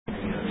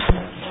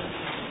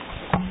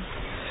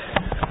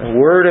The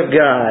Word of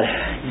God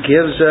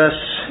gives us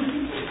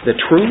the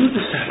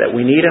truths that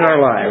we need in our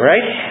life,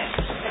 right?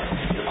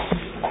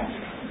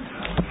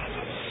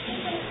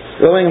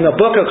 Well, in the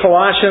book of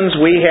Colossians,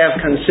 we have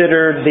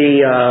considered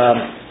the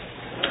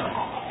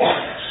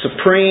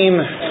supreme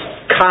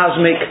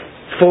cosmic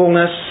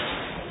fullness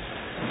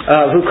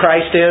of who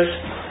Christ is.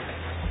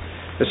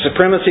 The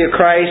supremacy of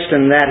Christ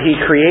and that He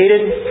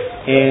created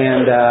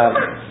and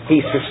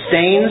He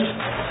sustains.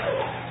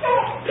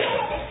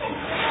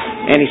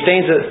 And He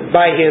sustains it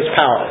by His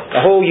power.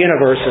 The whole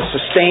universe is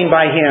sustained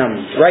by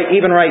Him,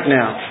 even right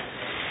now.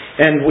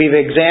 And we've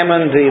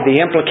examined the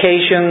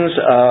implications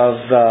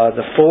of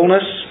the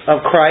fullness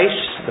of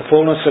Christ. The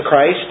fullness of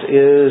Christ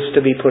is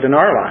to be put in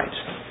our lives.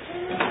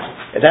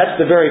 That's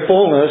the very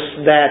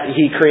fullness that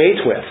He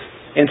creates with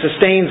and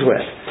sustains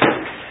with.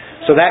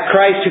 So that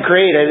Christ who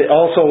created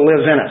also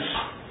lives in us.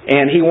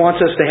 And He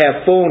wants us to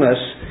have fullness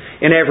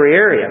in every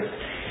area.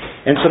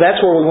 And so that's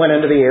where we went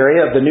into the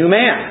area of the new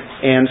man.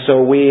 And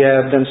so we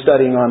have been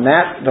studying on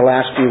that the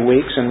last few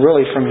weeks, and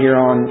really from here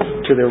on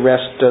to the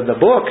rest of the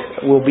book,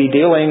 we'll be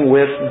dealing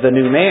with the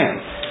new man.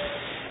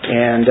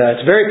 And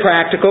it's very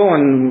practical,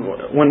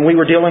 and when we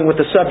were dealing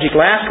with the subject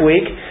last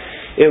week,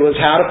 it was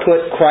how to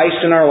put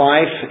Christ in our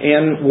life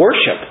in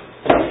worship.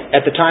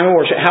 At the time of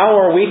worship, how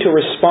are we to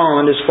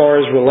respond as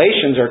far as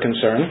relations are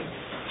concerned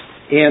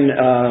in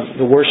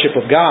the worship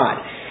of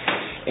God?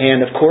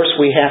 And of course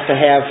we have to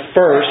have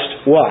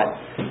first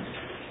what?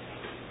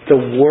 The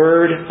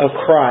Word of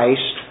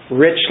Christ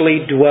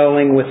richly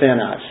dwelling within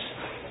us.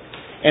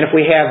 And if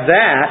we have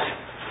that,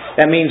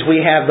 that means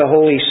we have the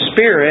Holy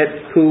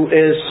Spirit who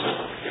is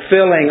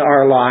filling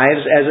our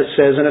lives, as it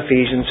says in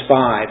Ephesians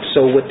 5.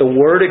 So with the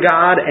Word of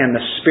God and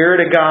the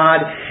Spirit of God,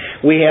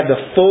 we have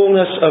the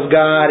fullness of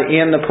God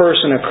in the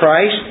person of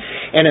Christ.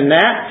 And in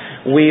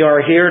that, we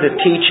are here to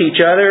teach each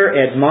other,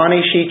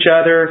 admonish each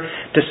other,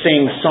 to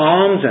sing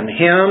psalms and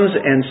hymns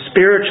and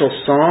spiritual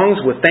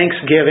songs with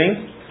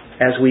thanksgiving,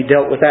 as we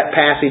dealt with that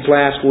passage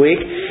last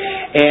week.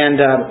 And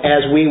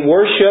as we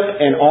worship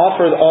and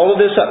offer all of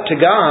this up to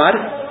God,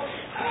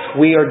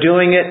 we are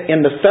doing it in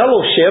the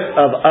fellowship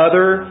of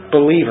other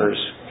believers.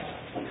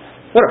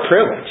 What a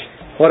privilege.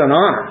 What an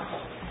honor.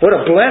 What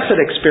a blessed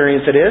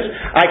experience it is.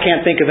 I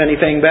can't think of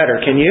anything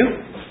better. Can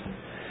you?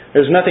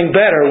 There's nothing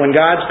better when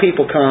God's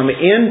people come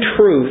in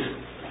truth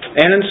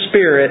and in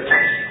spirit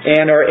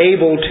and are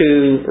able to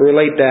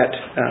relate that.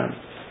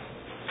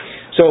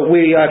 So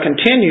we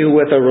continue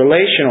with a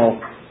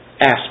relational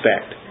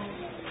aspect.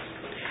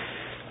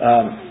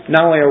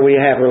 Not only are we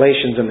to have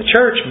relations in the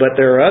church, but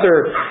there are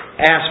other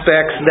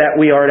aspects that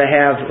we are to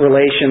have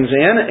relations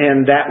in,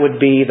 and that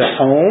would be the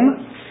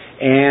home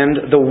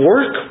and the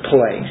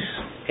workplace.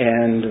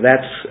 And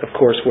that's, of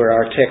course, where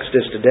our text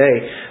is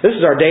today. This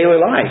is our daily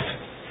life.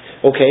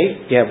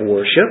 Okay, you have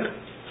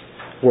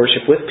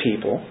worship with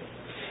people,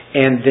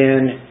 and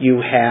then you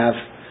have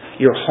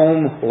your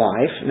home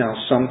life. Now,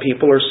 some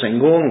people are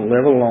single and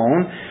live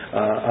alone.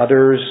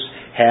 Others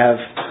have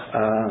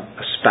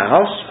a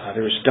spouse.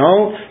 Others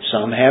don't.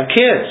 Some have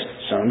kids.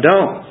 Some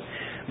don't.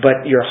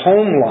 But your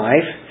home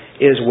life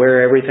is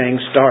where everything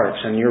starts,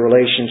 and your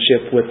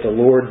relationship with the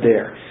Lord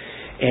there.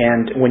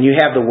 And when you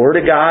have the Word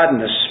of God and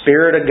the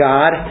Spirit of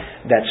God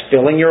that's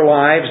filling your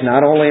lives,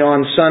 not only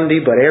on Sunday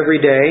but every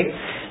day,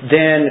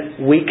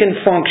 then we can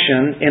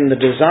function in the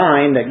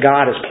design that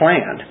God has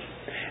planned.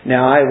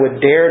 Now, I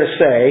would dare to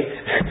say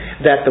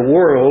that the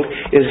world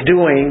is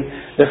doing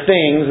the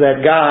things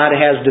that God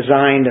has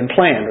designed and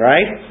planned,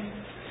 right?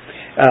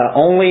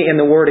 Only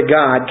in the Word of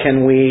God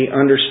can we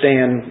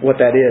understand what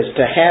that is.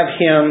 To have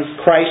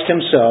Him, Christ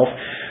Himself,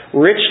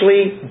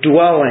 richly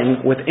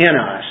dwelling within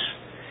us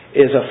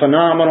is a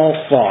phenomenal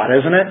thought,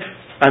 isn't it?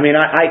 I mean,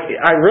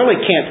 I really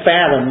can't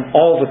fathom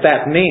all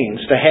that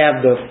means, to have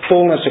the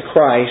fullness of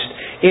Christ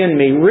in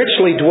me,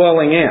 richly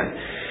dwelling in.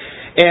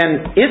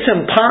 And it's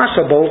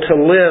impossible to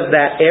live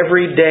that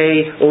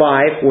everyday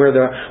life where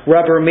the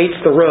rubber meets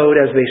the road,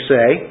 as they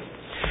say,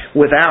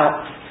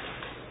 without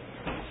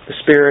the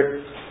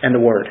Spirit and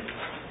the Word.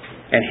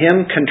 And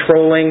Him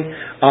controlling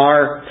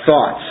our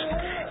thoughts.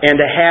 And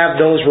to have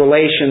those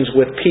relations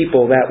with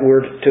people that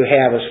we're to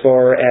have as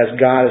far as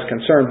God is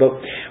concerned.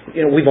 But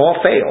we've all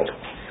failed.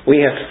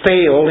 We have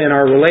failed in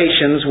our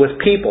relations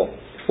with people.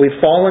 We've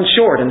fallen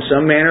short in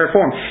some manner or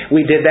form.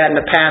 We did that in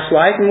the past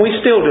life, and we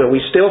still do.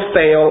 We still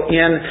fail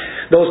in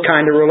those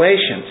kind of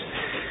relations.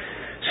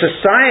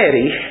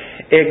 Society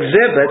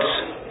exhibits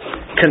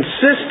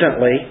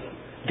consistently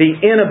the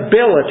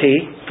inability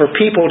for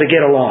people to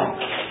get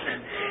along.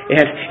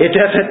 And it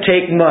doesn't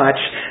take much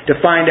to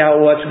find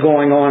out what's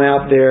going on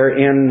out there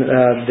in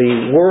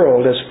the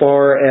world as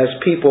far as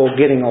people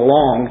getting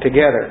along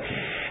together.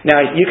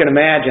 Now, you can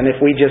imagine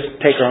if we just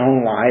take our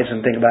own lives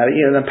and think about it,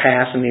 in the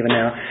past and even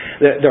now,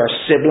 there are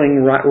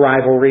sibling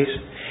rivalries.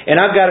 And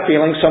I've got a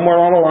feeling somewhere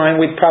along the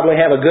line we'd probably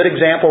have a good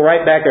example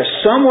right back there.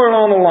 Somewhere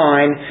along the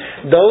line,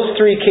 those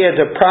three kids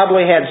have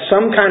probably had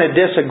some kind of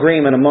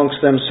disagreement amongst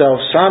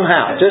themselves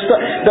somehow. Just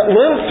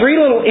three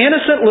little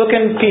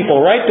innocent-looking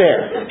people right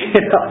there.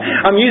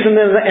 I'm using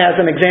them as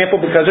an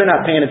example because they're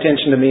not paying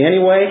attention to me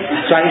anyway,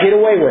 so I can get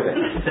away with it.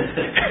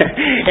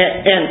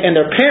 and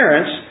their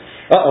parents,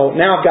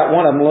 now I've got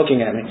one of them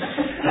looking at me.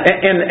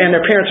 And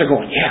their parents are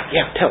going,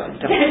 yeah, tell them.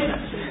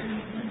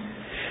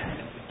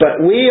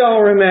 But we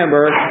all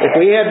remember, if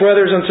we had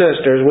brothers and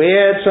sisters, we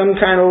had some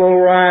kind of little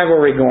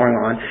rivalry going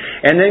on.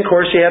 And then, of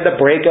course, you had the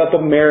breakup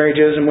of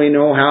marriages, and we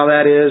know how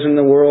that is in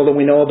the world, and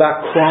we know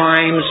about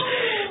crimes.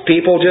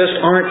 People just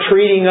aren't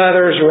treating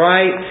others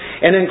right.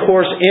 And then, of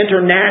course,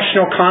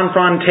 international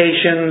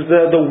confrontations,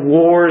 the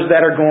wars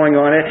that are going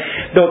on.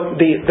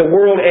 The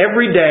world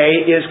every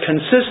day is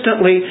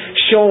consistently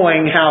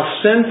showing how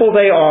sinful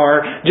they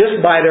are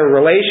just by their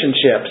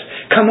relationships.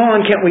 Come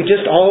on, can't we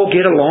just all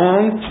get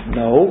along?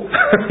 No,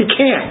 we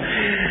can't.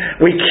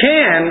 We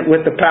can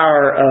with the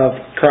power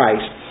of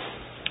Christ.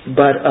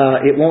 But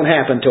it won't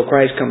happen until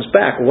Christ comes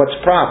back. Well, what's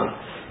the problem?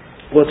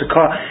 Well,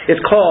 it's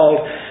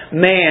called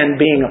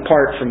man being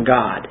apart from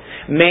God.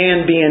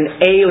 Man being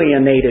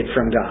alienated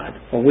from God.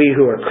 Well, we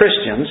who are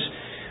Christians,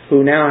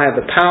 who now have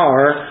the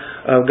power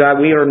of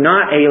God, we are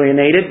not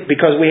alienated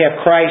because we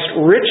have Christ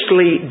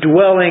richly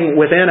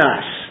dwelling within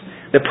us.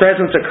 The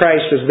presence of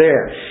Christ is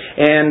there.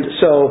 And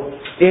so,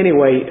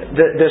 anyway,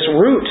 this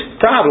root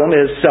problem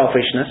is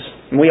selfishness.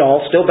 And we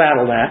all still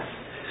battle that.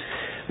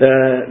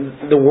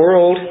 The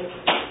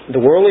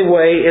worldly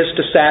way is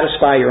to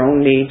satisfy your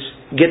own needs.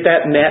 Get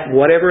that met,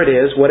 whatever it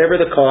is, whatever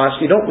the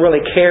cost. You don't really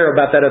care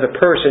about that other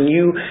person.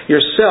 You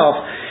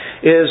yourself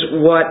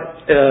is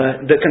what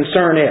the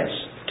concern is,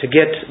 to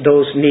get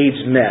those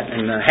needs met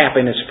and the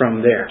happiness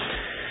from there.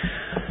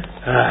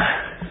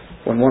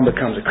 When one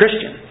becomes a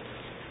Christian,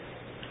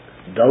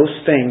 those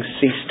things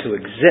cease to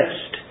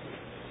exist.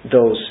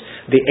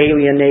 The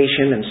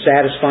alienation and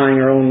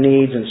satisfying our own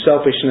needs and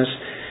selfishness.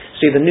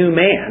 See, the new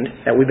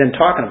man that we've been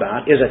talking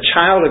about is a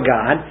child of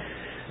God.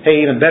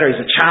 Hey, even better,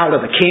 he's a child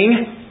of the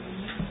King.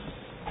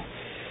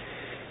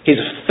 He's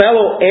a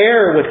fellow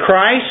heir with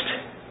Christ.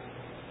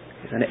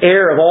 He's an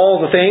heir of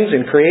all the things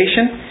in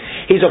creation.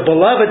 He's a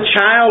beloved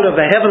child of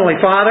the Heavenly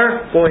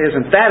Father. Boy,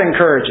 isn't that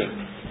encouraging.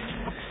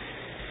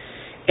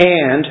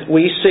 And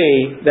we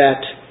see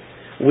that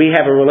we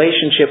have a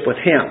relationship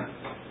with Him.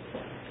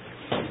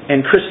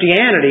 And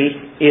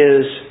Christianity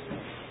is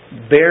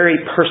very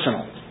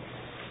personal.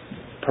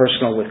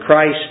 Personal with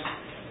Christ.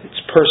 It's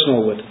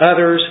personal with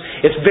others.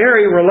 It's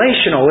very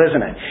relational,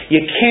 isn't it? You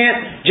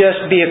can't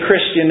just be a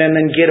Christian and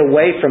then get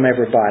away from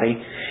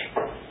everybody.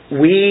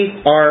 We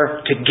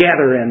are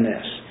together in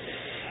this.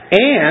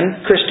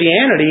 And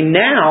Christianity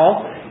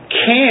now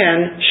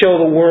can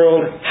show the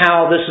world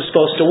how this is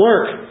supposed to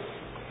work.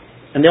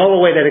 And the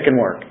only way that it can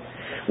work.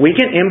 We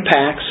can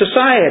impact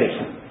society.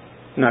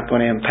 We're not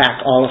going to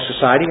impact all of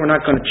society. We're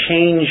not going to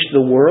change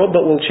the world,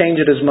 but we'll change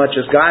it as much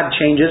as God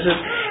changes it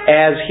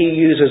as He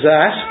uses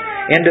us.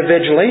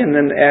 Individually, and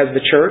then as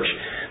the church.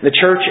 The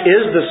church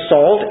is the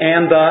salt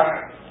and the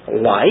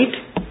light.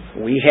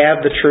 We have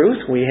the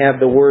truth. We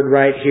have the Word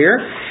right here.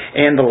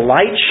 And the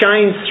light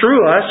shines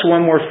through us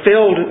when we're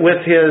filled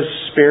with His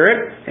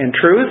Spirit and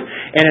truth.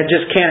 And it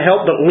just can't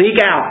help but leak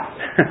out.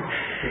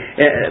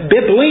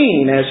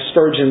 Bibline, as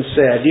Spurgeon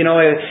said. You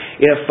know,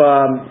 if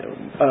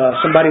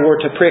somebody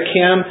were to prick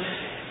him,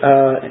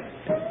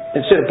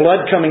 instead of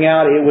blood coming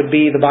out, it would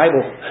be the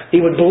Bible. He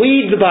would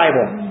bleed the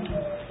Bible.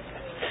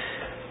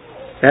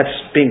 That's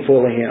being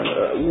full of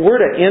Him. We're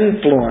to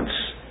influence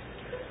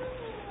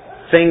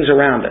things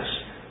around us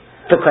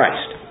for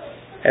Christ,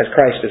 as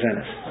Christ is in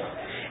us.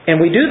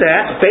 And we do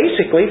that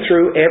basically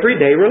through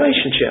everyday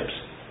relationships.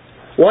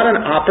 What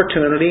an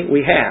opportunity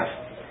we have.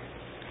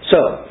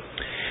 So,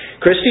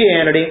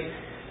 Christianity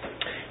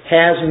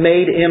has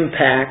made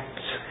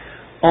impacts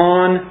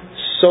on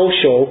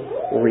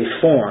social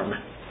reform.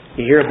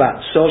 You hear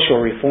about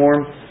social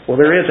reform. Well,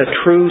 there is a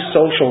true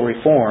social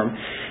reform.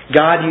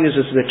 God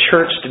uses the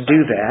church to do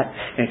that.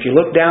 And if you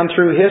look down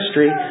through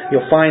history,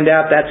 you'll find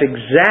out that's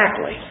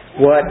exactly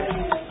what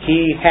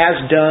He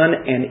has done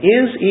and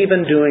is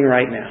even doing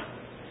right now.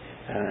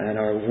 In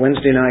our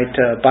Wednesday night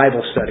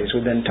Bible studies,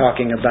 we've been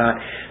talking about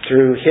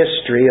through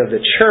history of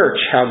the church,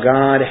 how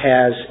God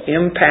has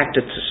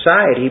impacted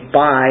society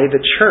by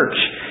the church.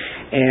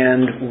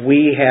 And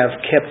we have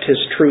kept His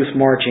truth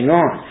marching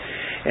on.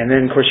 And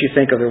then, of course, you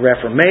think of the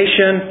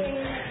Reformation.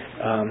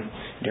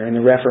 During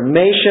the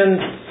Reformation,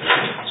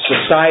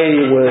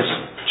 society was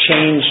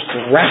changed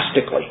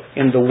drastically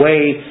in the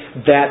way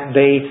that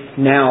they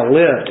now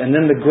lived. And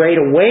then the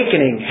Great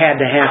Awakening had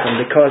to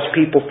happen because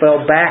people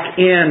fell back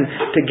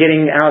into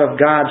getting out of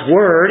God's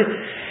Word.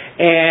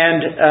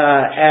 And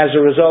as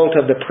a result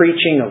of the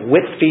preaching of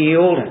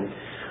Whitefield and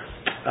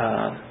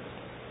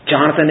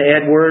Jonathan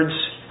Edwards,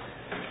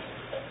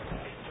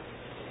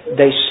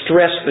 they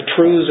stressed the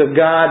truths of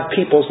God.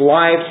 People's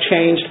lives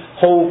changed.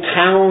 Whole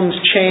towns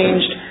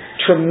changed.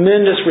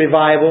 Tremendous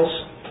revivals.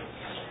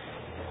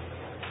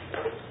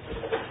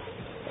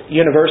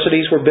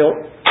 universities were built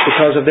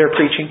because of their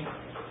preaching.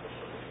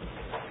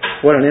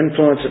 What an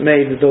influence it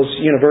made that those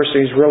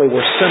universities really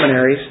were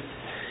seminaries.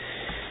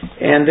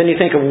 And then you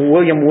think of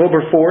William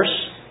Wilberforce,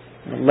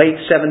 in the late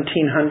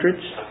 1700s,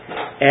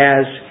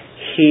 as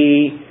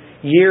he,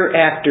 year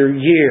after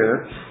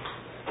year,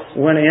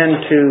 went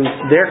into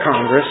their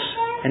Congress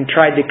and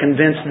tried to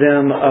convince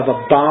them of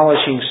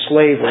abolishing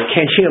slavery.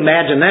 Can't you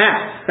imagine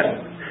that?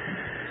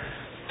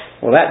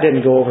 Well, that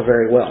didn't go over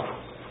very well.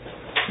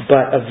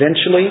 But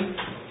eventually,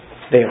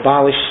 they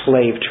abolished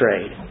slave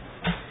trade.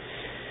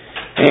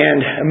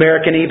 And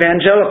American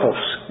evangelicals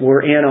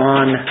were in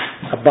on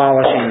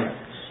abolishing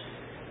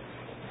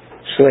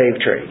slave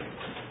trade.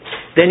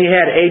 Then you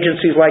had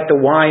agencies like the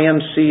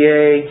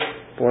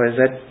YMCA. Boy, has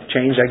that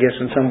changed, I guess,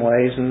 in some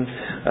ways. And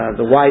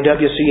the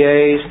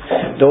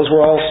YWCAs. Those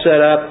were all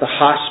set up. The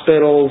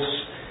hospitals,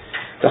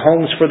 the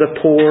homes for the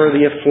poor,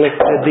 the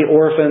afflicted, the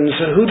orphans.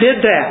 Who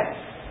did that?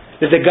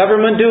 Did the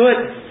government do it?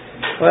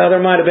 Well, there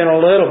might have been a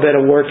little bit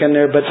of work in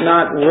there, but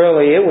not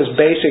really. It was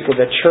basically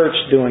the church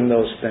doing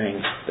those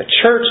things. The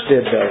church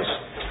did those.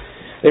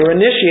 They were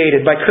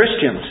initiated by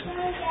Christians.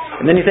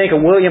 And then you think of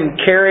William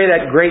Carey,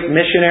 that great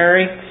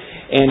missionary,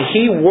 and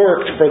he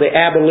worked for the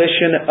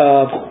abolition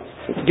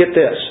of, get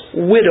this,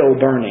 widow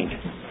burning.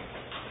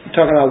 I'm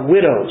talking about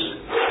widows.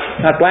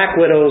 Not black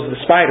widows, the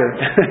spider.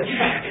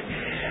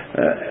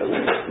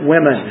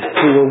 Women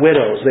who were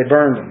widows, they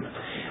burned them.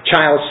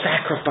 Child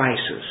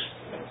sacrifices.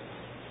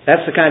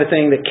 That's the kind of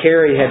thing that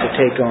Carey had to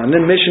take on.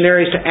 Then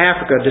missionaries to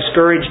Africa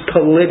discouraged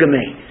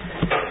polygamy.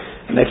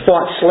 And they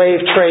fought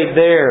slave trade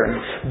there,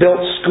 and built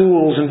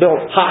schools and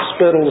built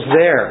hospitals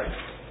there.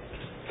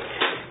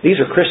 These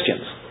are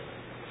Christians.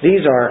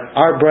 These are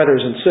our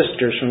brothers and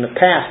sisters from the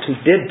past who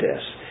did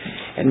this.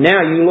 And now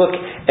you look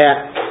at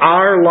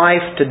our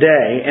life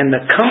today and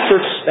the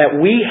comforts that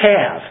we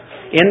have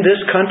in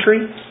this country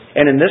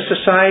and in this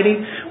society.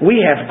 We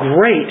have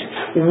great,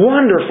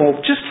 wonderful,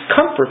 just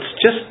comforts,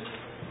 just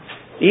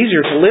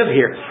easier to live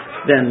here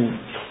than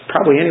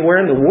probably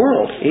anywhere in the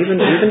world, even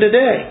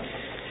today.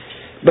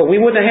 But we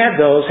wouldn't have had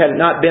those had it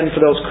not been for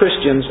those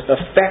Christians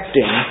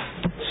affecting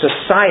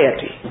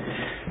society.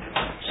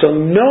 So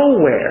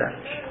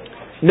nowhere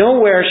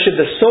should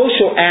the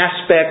social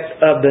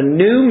aspect of the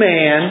new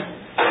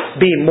man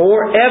be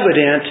more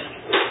evident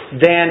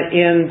than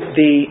in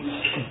the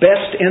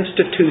best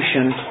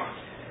institution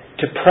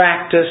to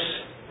practice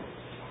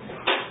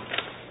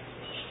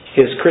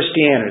his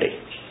Christianity,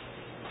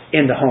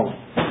 in the home.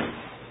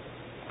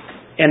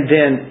 And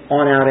then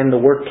on out in the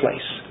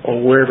workplace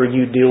or wherever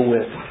you deal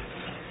with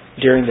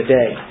during the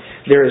day.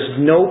 There is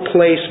no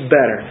place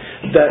better.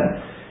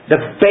 The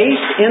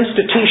base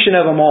institution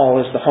of them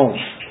all is the home.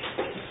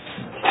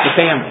 The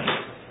family.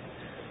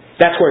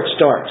 That's where it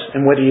starts.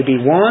 And whether you be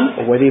one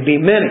or whether you be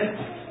many,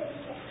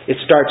 it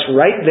starts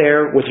right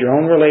there with your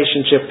own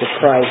relationship with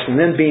Christ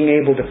and then being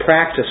able to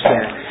practice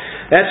that.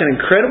 That's an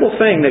incredible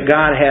thing that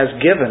God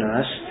has given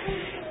us.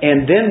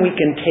 And then we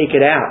can take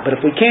it out. But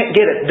if we can't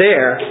get it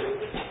there,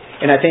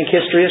 and I think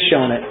history has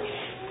shown it,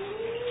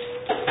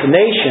 the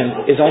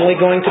nation is only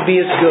going to be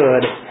as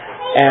good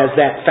as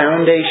that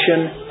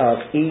foundation of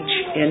each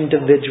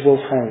individual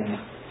home.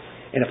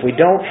 And if we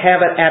don't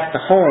have it at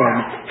the home,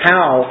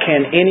 how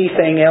can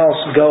anything else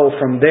go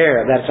from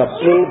there? That's a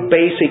full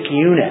basic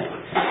unit.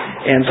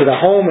 And so the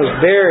home is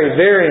very,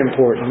 very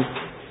important.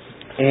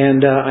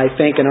 And I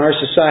think in our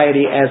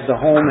society, as the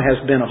home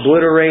has been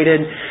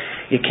obliterated,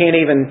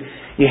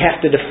 you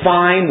have to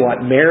define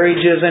what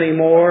marriage is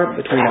anymore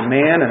between a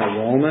man and a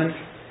woman.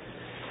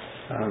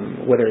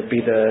 Whether it be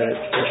the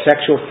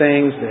sexual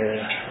things, the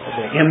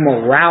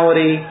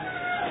immorality,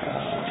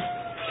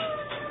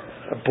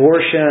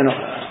 abortion,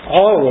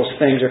 all of those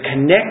things are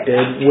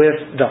connected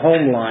with the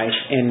home life,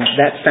 and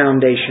that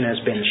foundation has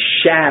been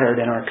shattered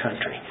in our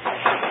country.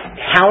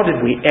 How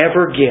did we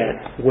ever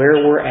get where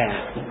we're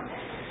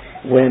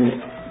at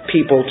when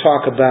people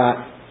talk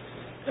about,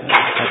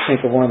 I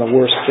think of one of the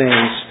worst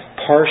things,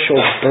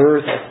 partial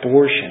birth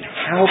abortion?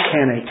 How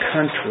can a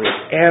country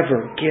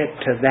ever get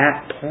to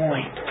that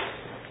point?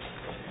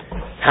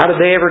 How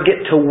did they ever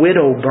get to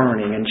widow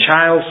burning and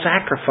child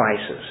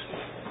sacrifices?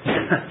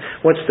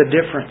 What's the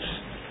difference?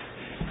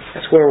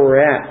 That's where we're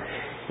at.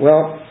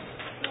 Well,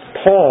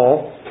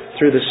 Paul,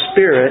 through the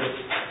Spirit,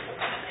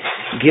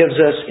 gives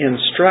us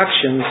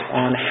instructions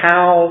on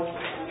how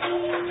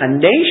a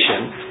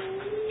nation,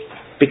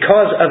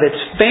 because of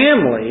its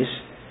families,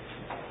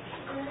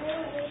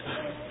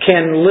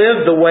 can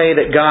live the way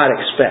that God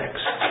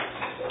expects.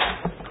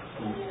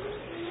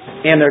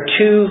 And there are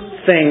two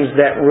things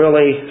that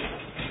really,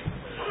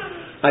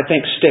 I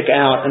think, stick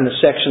out in the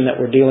section that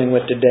we're dealing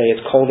with today.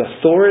 It's called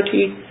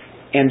authority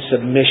and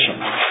submission.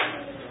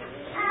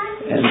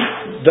 And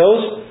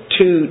those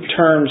two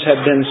terms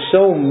have been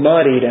so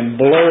muddied and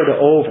blurred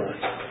over,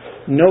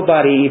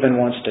 nobody even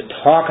wants to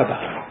talk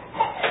about it.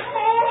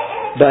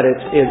 But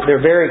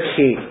they're very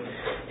key.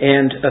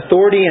 And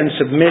authority and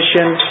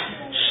submission,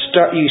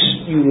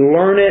 you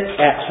learn it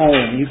at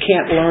home. You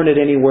can't learn it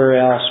anywhere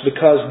else,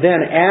 because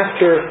then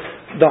after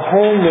the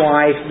home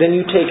life, then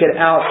you take it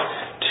out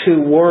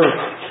to work,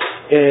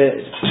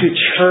 to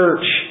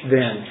church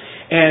then,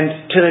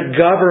 and to the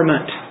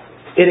government.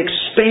 It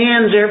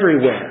expands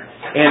everywhere.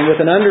 And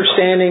with an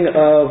understanding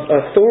of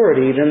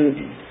authority,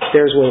 then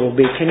there's what it will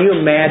be. Can you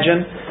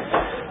imagine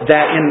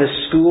that in the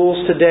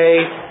schools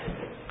today,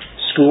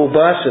 school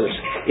buses,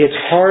 it's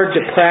hard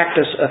to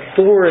practice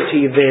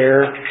authority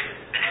there,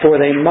 for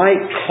they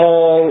might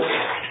call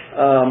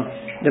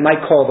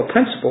the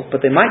principal,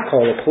 but they might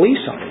call the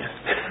police on you.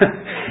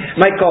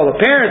 Might call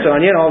the parents on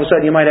you, and all of a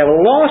sudden you might have a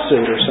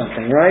lawsuit or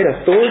something, right?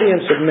 Authority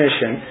and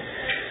submission,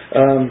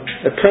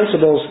 the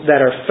principles that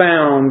are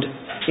found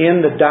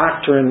in the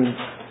doctrine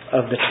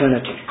of the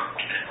Trinity.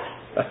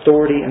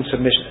 Authority and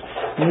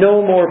submission.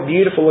 No more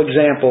beautiful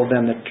example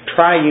than the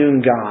triune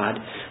God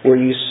where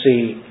you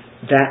see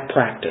that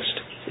practiced.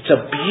 It's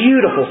a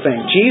beautiful thing.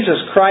 Jesus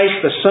Christ,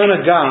 the Son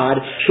of God,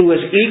 who is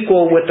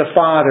equal with the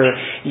Father,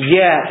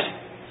 yet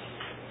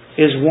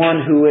is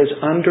one who is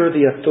under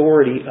the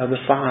authority of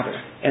the Father.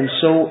 And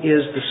so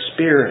is the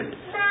Spirit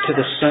to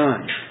the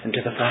Son and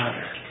to the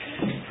Father.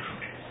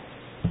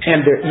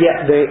 And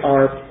yet they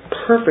are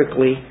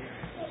perfectly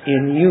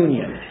in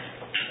union.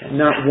 And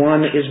not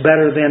one is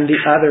better than the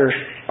other,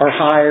 or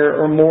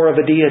higher, or more of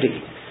a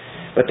deity.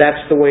 But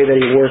that's the way that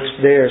He works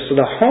there. So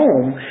the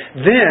home,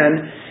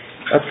 then,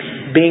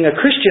 being a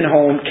Christian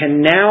home,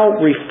 can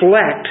now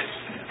reflect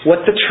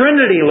what the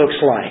Trinity looks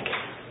like.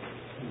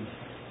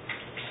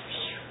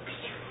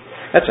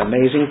 That's an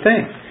amazing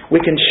thing.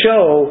 We can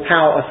show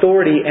how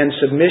authority and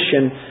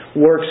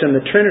submission works in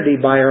the Trinity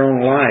by our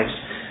own lives.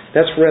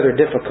 That's rather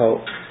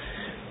difficult.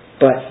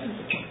 But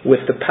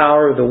with the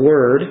power of the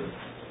Word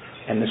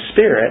and the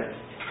Spirit,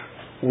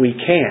 we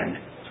can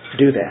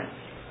do that.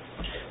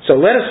 So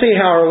let us see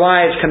how our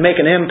lives can make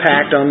an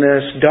impact on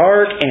this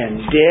dark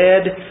and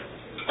dead,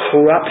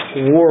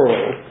 corrupt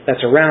world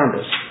that's around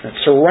us, that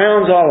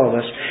surrounds all of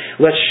us.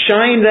 Let's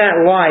shine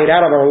that light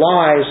out of our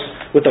lives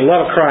with the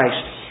love of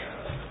Christ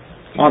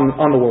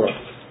on the world.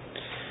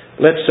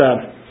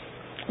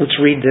 Let's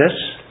read this,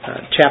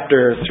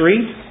 chapter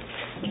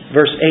 3,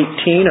 verse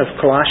 18 of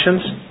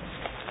Colossians.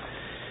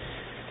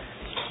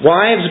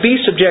 Wives, be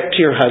subject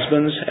to your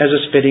husbands, as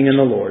is fitting in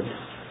the Lord.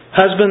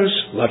 Husbands,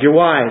 love your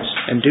wives,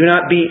 and do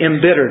not be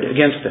embittered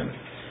against them.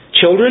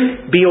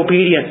 Children, be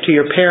obedient to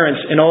your parents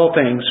in all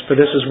things, for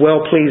this is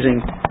well-pleasing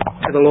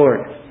to the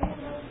Lord.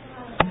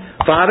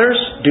 Fathers,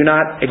 do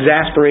not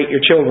exasperate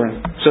your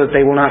children, so that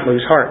they will not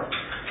lose heart.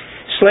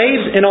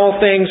 Slaves, in all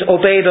things,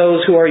 obey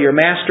those who are your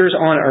masters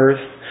on earth,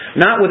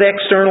 not with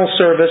external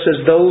service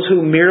as those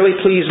who merely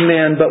please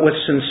men, but with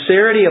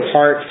sincerity of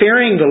heart,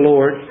 fearing the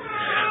Lord.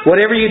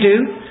 Whatever you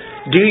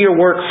do your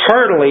work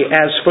heartily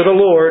as for the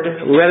Lord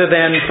rather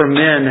than for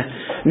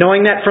men,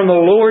 knowing that from the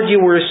Lord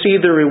you will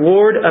receive the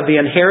reward of the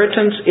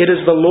inheritance. It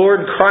is the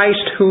Lord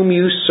Christ whom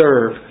you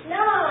serve.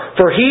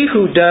 For he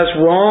who does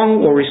wrong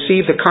will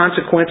receive the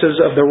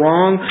consequences of the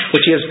wrong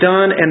which he has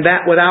done, and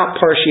that without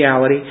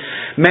partiality.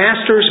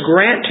 Masters,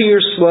 grant to your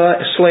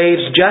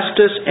slaves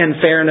justice and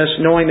fairness,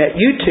 knowing that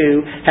you too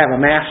have a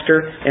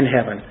master in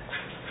heaven.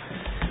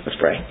 Let's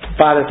pray.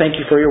 Father, thank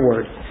you for your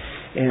word.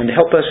 And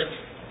help us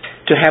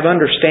to have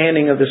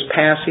understanding of this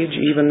passage,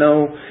 even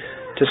though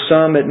to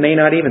some it may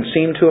not even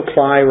seem to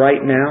apply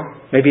right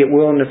now. Maybe it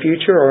will in the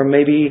future, or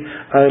maybe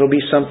it'll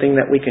be something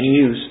that we can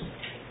use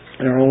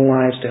in our own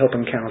lives to help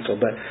and counsel.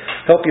 But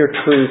help your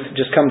truth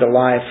just come to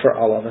life for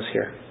all of us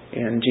here.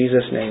 In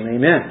Jesus' name,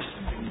 amen.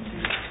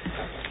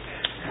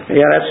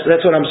 Yeah,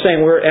 that's what I'm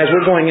saying. As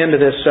we're going into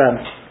this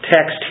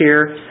text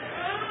here,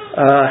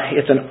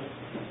 it's a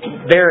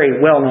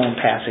very well-known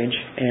passage.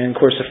 And of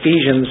course,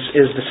 Ephesians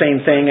is the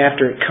same thing.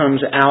 After it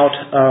comes out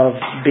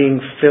of being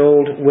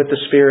filled with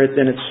the Spirit,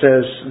 then it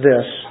says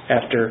this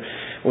after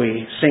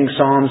we sing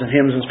psalms and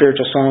hymns and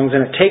spiritual songs,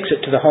 and it takes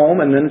it to the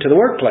home and then to the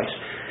workplace.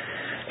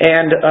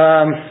 And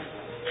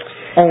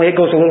only it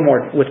goes a little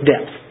more with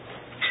depth.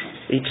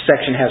 Each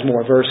section has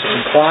more verses.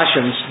 And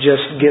Colossians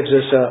just gives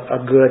us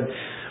a good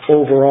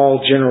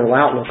overall general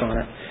outlook on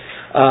it.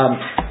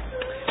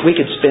 We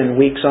could spend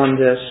weeks on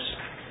this.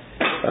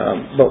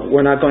 But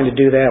we're not going to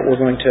do that. We're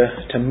going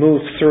to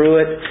move through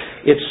it.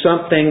 It's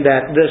something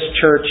that this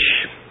church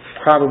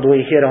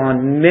probably hit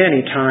on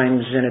many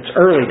times in its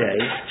early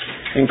days.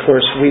 And of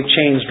course, we've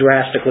changed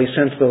drastically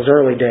since those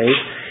early days.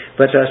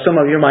 But some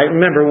of you might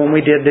remember when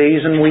we did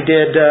these, and we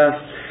did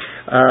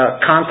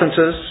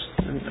conferences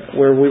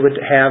where we would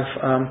have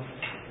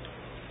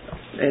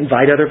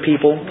invite other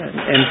people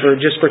and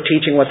for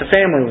teaching what the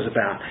family was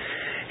about.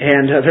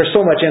 And there's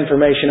so much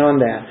information on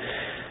that.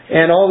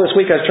 And all this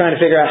week I was trying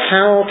to figure out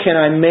how can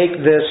I make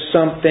this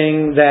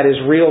something that is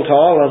real to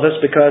all of us,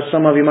 because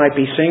some of you might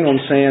be single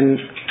and saying,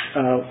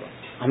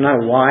 I'm not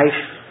a wife,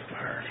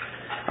 or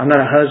I'm not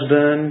a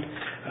husband,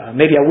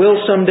 maybe I will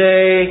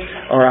someday,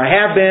 or I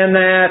have been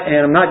that,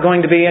 and I'm not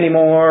going to be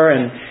anymore.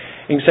 And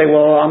you can say,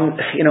 well,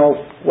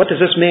 what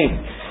does this mean?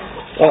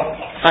 Well,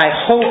 I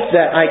hope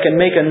that I can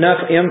make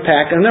enough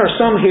impact. And there are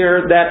some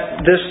here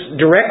that this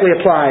directly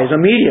applies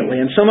immediately.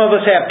 And some of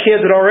us have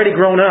kids that are already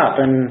grown up.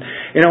 And,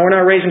 we're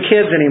not raising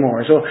kids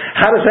anymore. So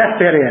how does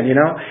that fit in,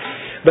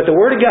 But the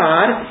Word of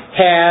God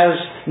has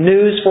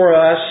news for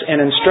us and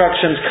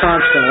instructions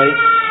constantly,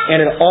 and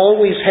it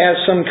always has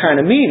some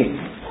kind of meaning.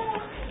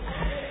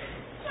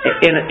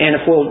 And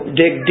if we'll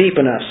dig deep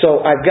enough.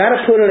 So I've got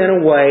to put it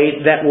in a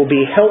way that will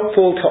be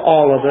helpful to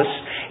all of us,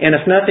 and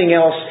if nothing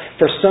else,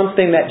 for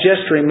something that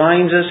just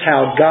reminds us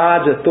how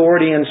God's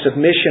authority and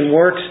submission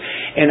works,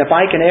 and if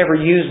I can ever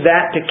use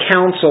that to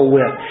counsel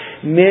with.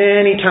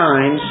 Many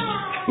times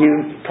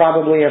you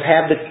probably have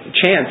had the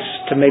chance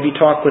to maybe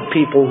talk with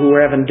people who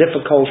are having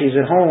difficulties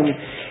at home,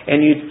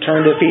 and you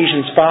turn to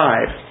Ephesians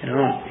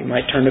 5. You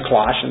might turn to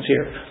Colossians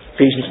here.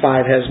 Ephesians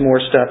 5 has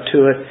more stuff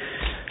to it.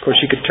 Of course,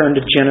 you could turn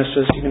to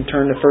Genesis, you can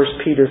turn to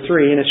 1 Peter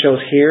 3, and it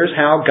shows here's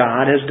how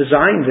God has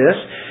designed this,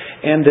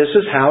 and this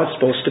is how it's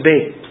supposed to be.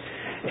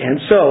 And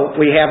so,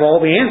 we have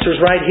all the answers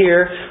right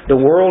here. The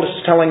world is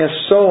telling us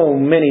so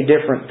many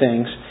different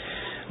things.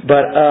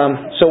 But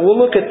so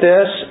we'll look at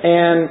this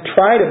and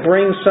try to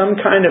bring some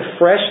kind of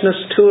freshness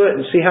to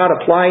it and see how it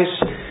applies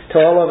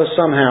to all of us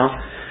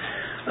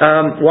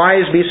somehow.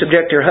 Wives, be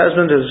subject to your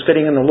husbands as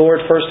fitting in the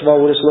Lord. First of all,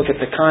 we'll just look at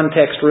the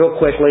context real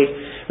quickly.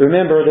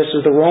 Remember, this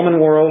is the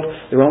Roman world.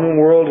 The Roman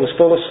world was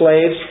full of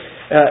slaves.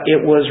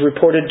 It was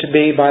reported to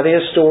be, by the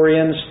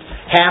historians,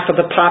 half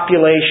of the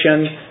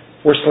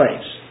population were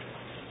slaves.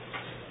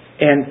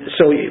 And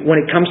so when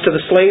it comes to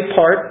the slave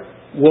part,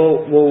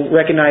 we'll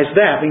recognize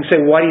that. We can say,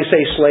 why do you say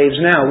slaves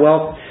now?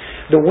 Well,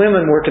 the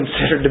women were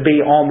considered to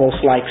be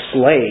almost like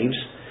slaves,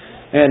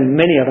 and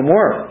many of them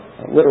were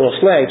literal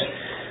slaves.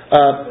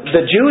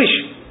 The Jewish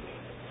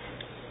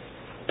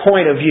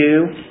point of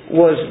view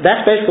was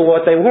that's basically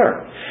what they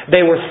were.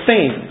 They were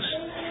things.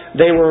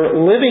 They were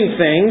living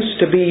things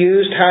to be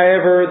used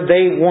however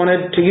they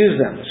wanted to use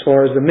them, as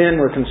far as the men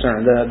were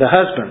concerned, the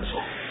husbands.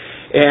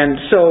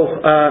 And so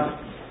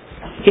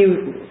he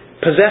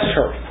possessed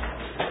her.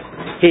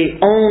 He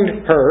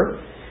owned her.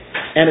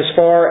 And as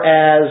far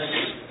as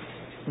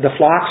the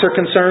flocks are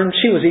concerned,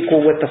 she was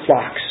equal with the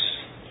flocks.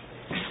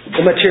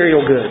 The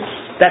material goods.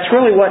 That's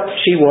really what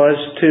she was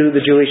to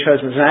the Jewish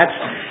husbands.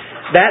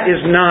 That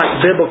is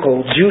not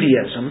biblical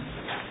Judaism.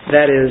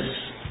 That is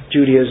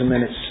Judaism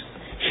and its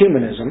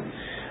humanism.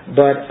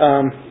 But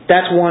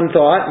that's one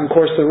thought. And of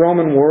course the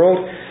Roman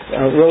world,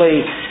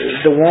 really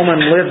the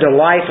woman lived a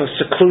life of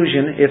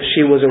seclusion. If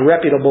she was a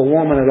reputable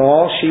woman at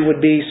all, she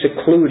would be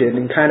secluded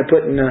and kind of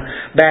put in the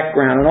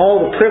background. And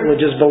all the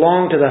privileges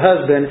belonged to the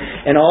husband,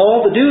 and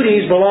all the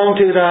duties belonged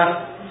to the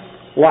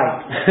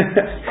wife.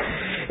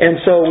 And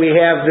so we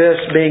have this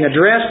being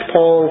addressed.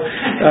 Paul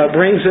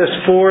brings us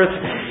forth,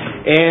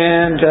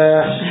 and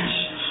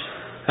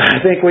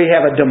I think we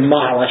have a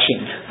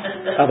demolishing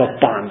of a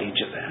bondage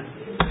of that.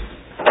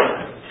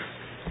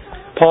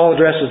 Paul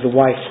addresses the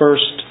wife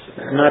first.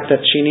 Not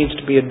that she needs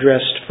to be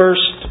addressed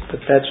first,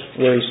 but that's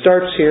where he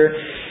starts here.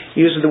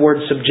 He uses the word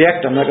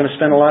subject. I'm not going to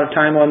spend a lot of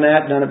time on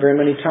that. Done it very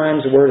many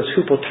times. The word is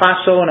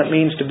hupotasso, and it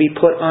means to be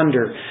put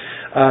under,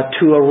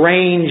 to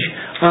arrange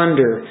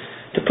under,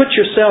 to put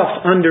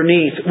yourself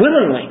underneath,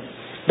 willingly,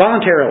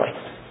 voluntarily.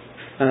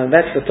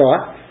 That's the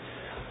thought.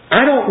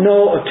 I don't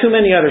know of too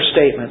many other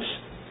statements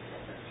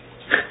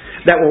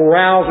that will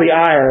rouse the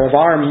ire of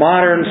our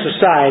modern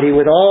society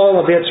with all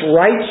of its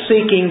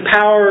right-seeking,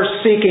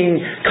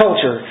 power-seeking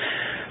culture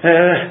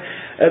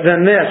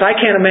than this. I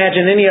can't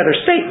imagine any other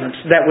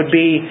statements that would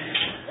be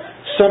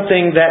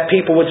something that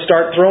people would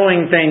start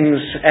throwing things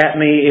at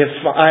me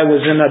if I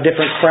was in a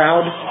different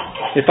crowd.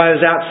 If I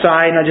was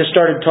outside and I just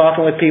started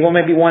talking with people,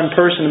 maybe one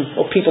person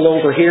or people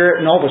overhear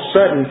it, and all of a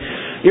sudden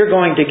you're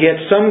going to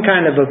get some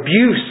kind of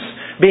abuse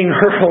being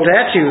hurled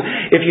at you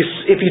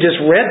if you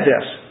just read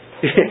this.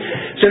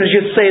 As soon as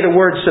you'd say the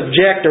word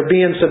subject or be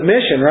in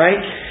submission,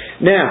 right?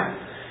 Now,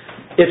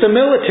 it's a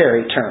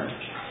military term.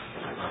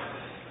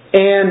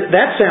 And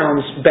that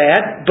sounds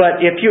bad,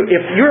 but if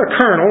you're a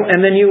colonel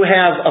and then you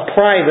have a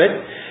private,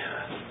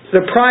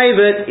 the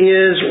private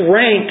is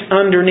ranked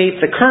underneath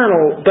the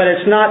colonel, but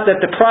it's not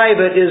that the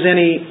private is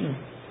any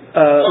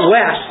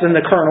less than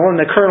the colonel,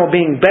 and the colonel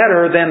being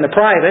better than the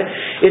private.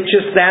 It's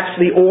just that's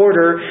the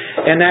order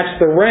and that's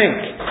the rank.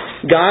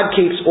 God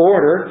keeps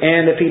order,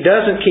 and if He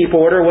doesn't keep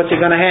order, what's He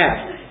going to have?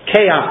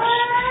 Chaos.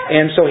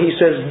 And so He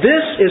says,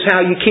 this is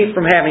how you keep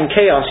from having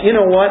chaos. You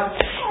know what?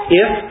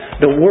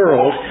 If the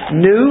world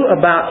knew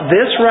about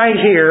this right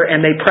here and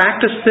they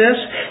practiced this,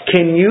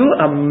 can you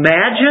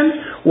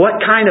imagine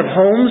what kind of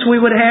homes we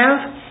would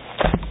have?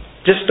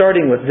 Just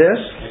starting with this.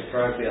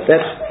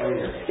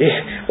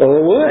 Well,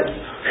 it would.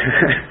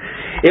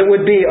 It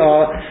would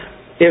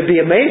be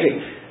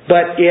amazing.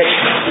 But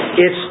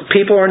it's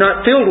people are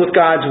not filled with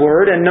God's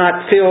Word and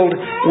not filled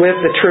with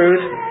the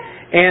truth.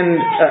 And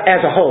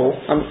as a whole,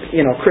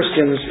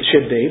 Christians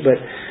should be. But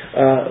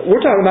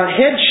we're talking about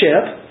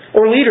headship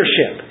or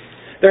leadership.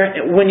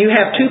 When you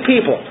have two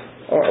people,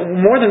 or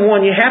more than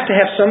one, you have to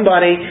have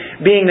somebody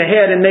being the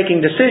head and making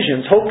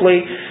decisions.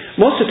 Hopefully,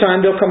 most of the time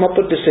they'll come up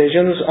with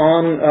decisions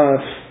on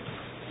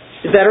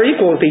that are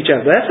equal with each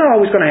other. That's not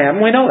always going to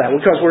happen. We know that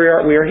because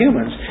we are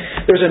humans.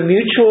 There's a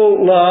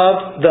mutual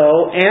love,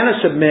 though, and a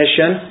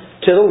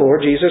submission to the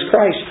Lord Jesus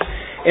Christ.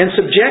 And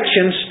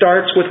subjection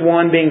starts with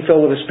one being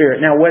filled with the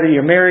Spirit. Now, whether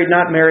you're married,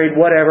 not married,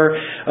 whatever,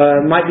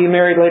 might be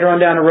married later on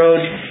down the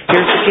road,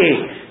 here's the key.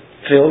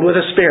 Filled with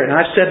the Spirit. And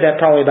I've said that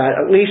probably about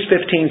at least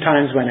 15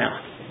 times by now.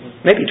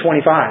 Maybe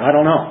 25, I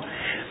don't know.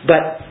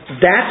 But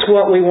that's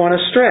what we want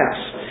to stress.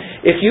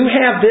 If you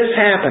have this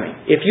happening,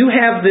 if you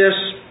have this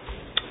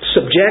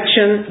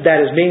subjection that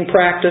is being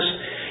practiced,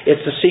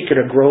 it's the secret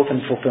of growth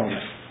and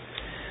fulfillment.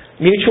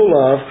 Mutual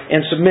love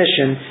and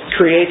submission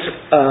creates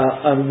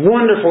a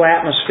wonderful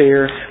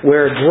atmosphere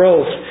where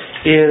growth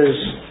is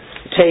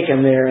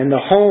taken there. And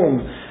the home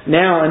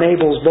now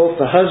enables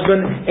both the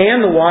husband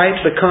and the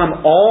wife to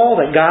become all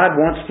that God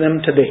wants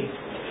them to be.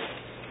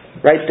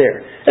 Right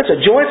there. That's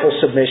a joyful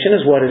submission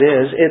is what it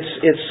is.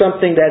 It's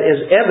something that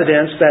is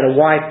evidence that a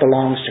wife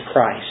belongs to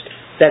Christ.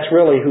 That's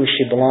really who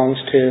she belongs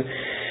to.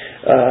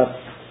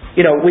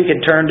 We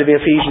could turn to the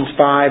Ephesians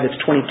 5. It's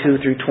 22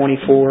 through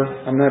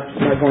 24. I'm not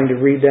going to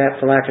read that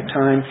for lack of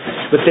time.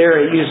 But there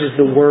it uses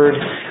the word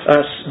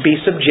be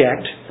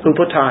subject,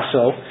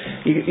 hupotasso.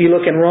 You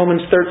look in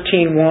Romans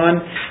 13:1,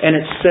 and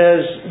it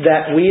says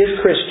that we as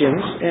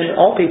Christians and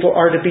all people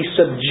are to be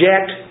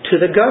subject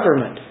to the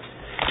government,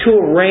 to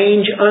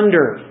arrange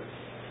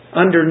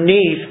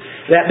underneath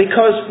that,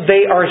 because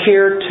they are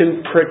here to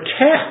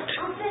protect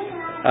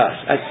us.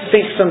 I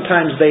think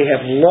sometimes they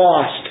have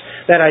lost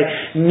that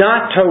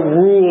not to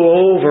rule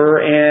over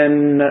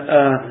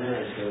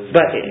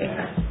but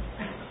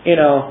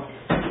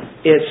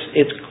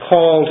it's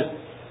called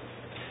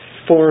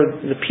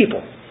for the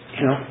people,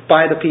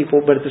 by the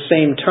people, but at the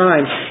same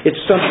time it's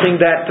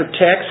something that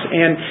protects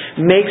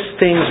and makes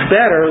things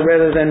better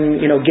rather than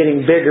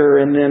getting bigger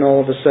and then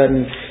all of a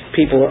sudden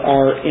people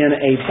are in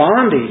a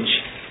bondage.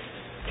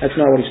 That's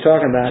not what he's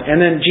talking about.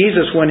 And then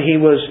Jesus, when he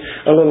was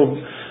a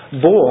little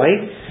boy,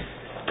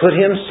 put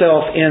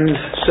himself in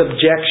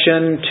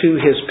subjection to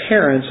his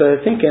parents.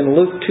 I think in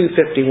Luke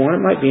 2:51,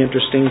 it might be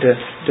interesting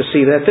to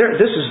see that there.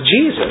 This is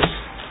Jesus.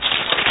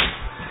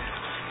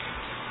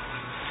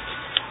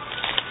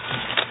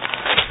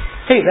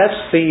 Hey,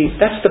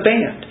 that's the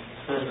band.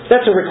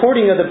 That's a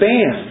recording of the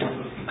band.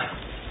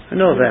 I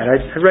know that.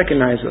 I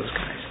recognize those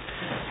guys.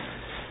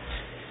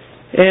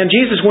 And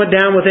Jesus went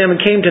down with them and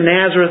came to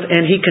Nazareth,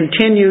 and he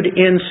continued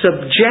in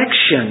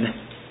subjection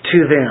to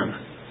them.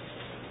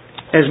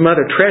 His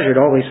mother treasured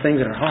all these things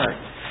in her heart.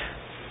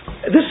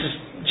 This is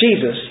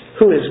Jesus,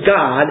 who is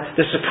God,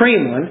 the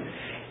Supreme One.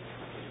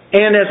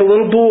 And as a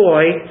little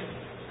boy,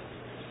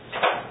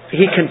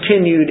 he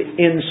continued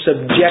in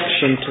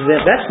subjection to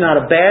them. That's not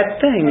a bad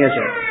thing, is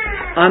it?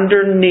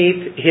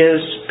 Underneath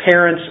his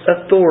parents'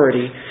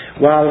 authority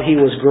while he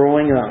was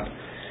growing up.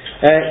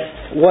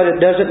 What it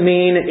doesn't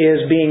mean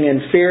is being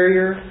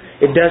inferior.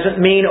 It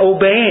doesn't mean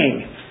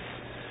obeying.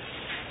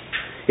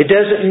 It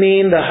doesn't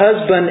mean the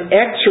husband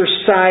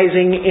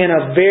exercising in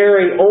a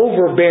very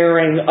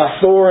overbearing,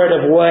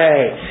 authoritative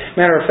way.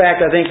 Matter of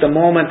fact, I think the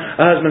moment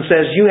a husband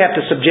says, "You have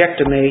to subject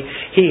to me,"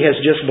 he has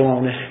just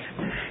blown it.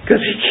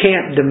 Because he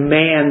can't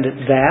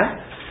demand that.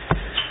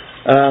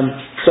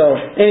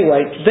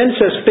 Then it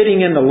says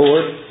fitting in the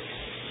Lord.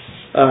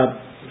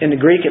 In the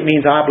Greek it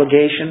means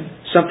obligation.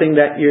 Something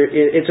that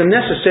it's a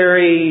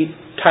necessary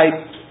type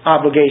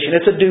obligation.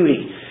 It's a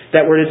duty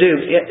that we're to do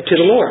to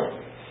the Lord.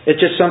 It's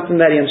just something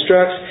that he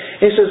instructs.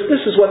 And he says,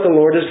 this is what the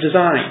Lord has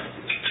designed.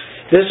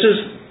 This is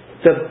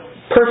the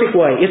perfect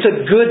way. It's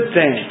a good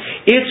thing.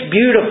 It's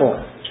beautiful.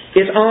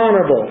 It's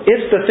honorable.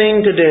 It's the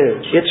thing to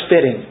do. It's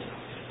fitting.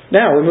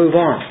 Now we move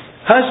on.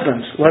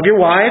 Husbands, love your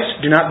wives.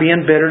 Do not be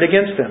embittered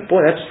against them.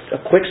 Boy,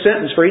 that's a quick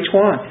sentence for each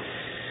one.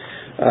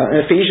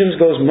 Ephesians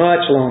goes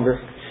much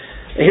longer.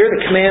 Here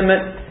the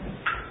commandment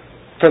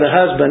for the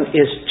husband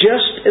is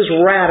just as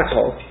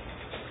radical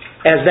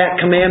as that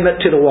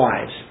commandment to the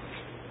wives.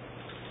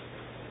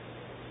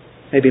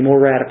 Maybe more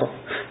radical.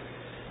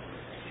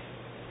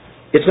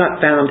 It's not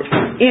found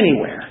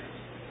anywhere.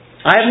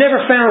 I have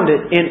never found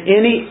it in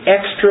any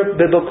extra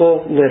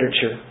biblical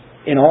literature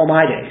in all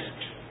my days.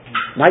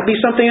 Might be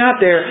something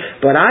out there,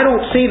 but I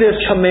don't see this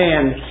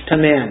command to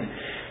men.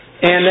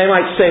 And they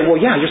might say, well,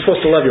 yeah, you're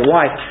supposed to love your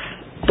wife.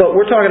 But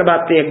we're talking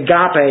about the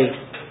agape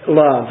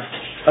love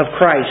of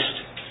Christ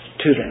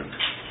to them.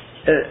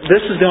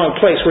 This is the only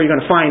place where you're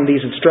going to find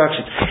these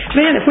instructions.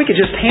 Man, if we could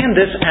just hand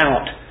this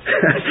out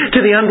to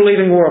the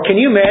unbelieving world. Can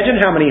you imagine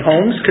how many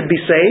homes could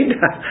be saved?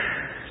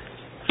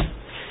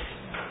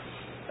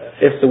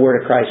 If the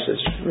word of Christ is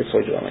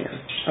richly dwelling in.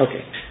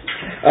 Okay.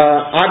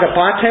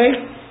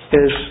 Agapate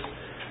is,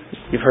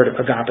 you've heard of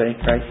agape,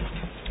 right?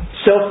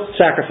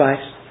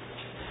 Self-sacrifice.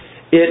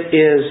 It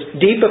is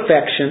deep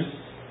affection.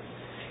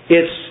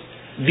 It's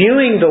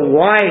viewing the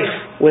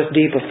wife with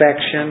deep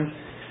affection.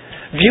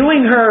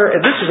 Viewing her,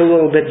 this is a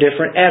little bit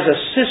different, as a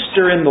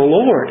sister in the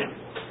Lord.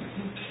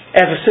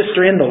 As a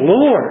sister in the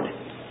Lord.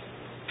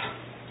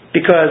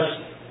 Because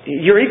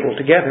you're equal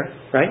together,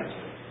 right?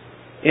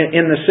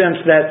 In the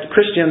sense that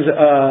Christians,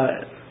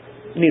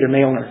 neither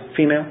male nor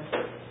female,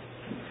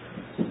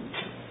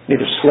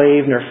 neither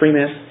slave nor free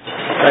man,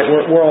 right?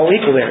 We're all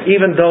equal there.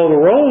 Even though the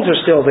roles are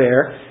still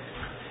there,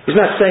 He's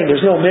not saying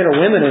there's no men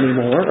or women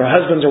anymore, or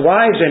husbands or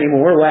wives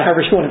anymore, however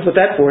you want to put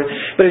that for it.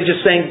 But He's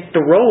just saying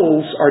the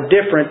roles are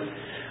different,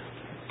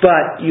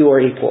 but you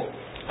are equal.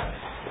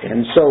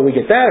 And so we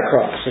get that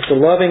across. It's a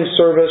loving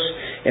service.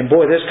 And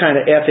boy, this kind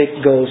of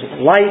ethic goes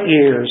light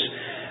years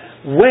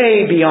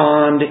way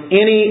beyond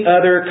any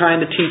other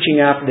kind of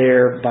teaching out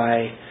there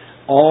by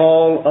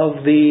all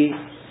of the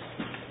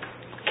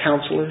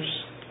counselors,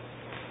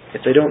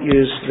 if they don't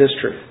use this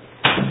truth.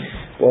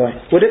 Boy,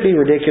 would it be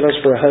ridiculous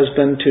for a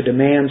husband to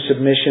demand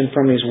submission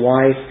from his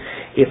wife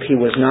if he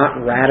was not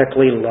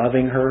radically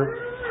loving her?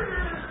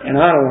 And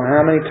I don't know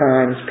how many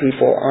times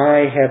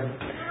I have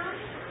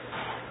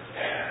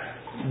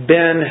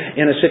been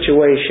in a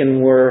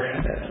situation where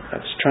I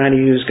was trying to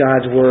use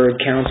God's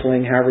Word,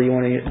 counseling, however you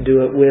want to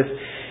do it, with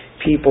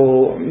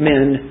people,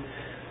 men,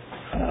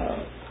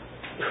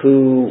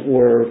 who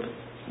were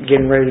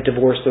getting ready to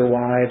divorce their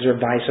wives or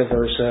vice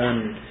versa,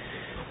 and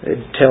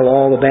they'd tell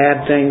all the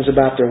bad things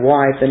about their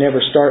wife. They never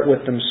start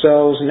with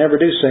themselves and never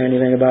do say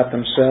anything about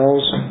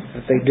themselves.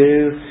 If they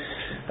do,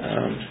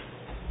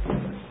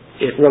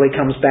 it really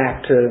comes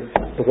back to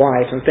the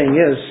wife. And the thing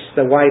is,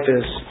 the wife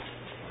is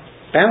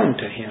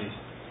bound to him.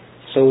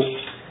 So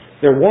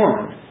they're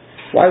one.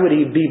 Why would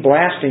he be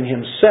blasting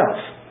himself,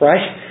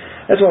 right?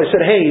 That's why I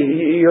said, hey,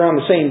 you're on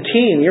the same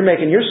team. You're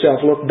making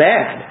yourself look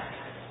bad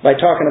by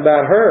talking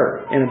about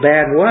her in a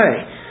bad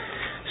way.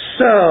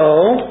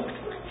 So,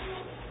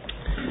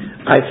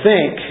 I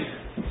think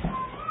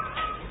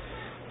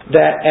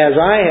that as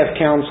I have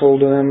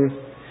counseled them,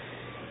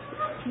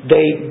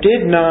 they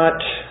did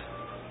not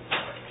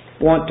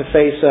want to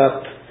face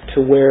up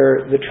to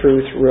where the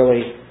truth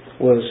really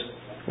was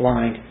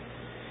lying.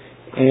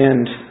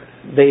 And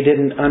they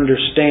didn't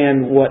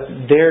understand what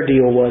their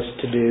deal was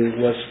to do,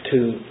 was to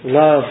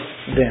love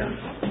them.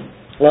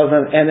 Love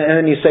them. And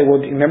then you say, well,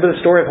 do you remember the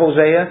story of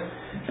Hosea?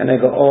 And they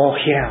go, oh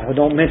yeah, well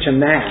don't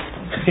mention that.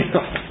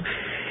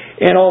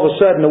 And all of a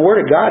sudden the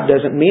Word of God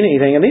doesn't mean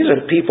anything. And these are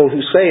the people who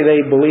say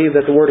they believe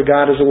that the Word of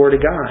God is the Word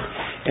of God.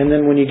 And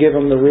then when you give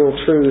them the real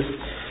truth,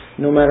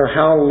 no matter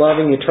how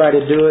loving you try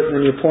to do it,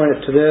 and then you point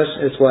it to this,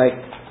 it's like,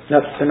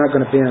 no, they're not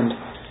going to bend.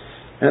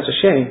 And that's a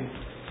shame,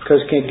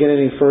 because you can't get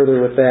any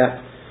further with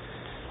that.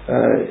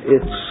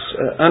 It's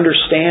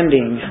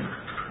understanding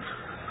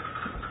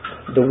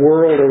the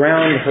world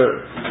around her.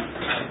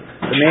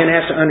 The man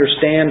has to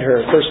understand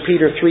her. 1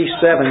 Peter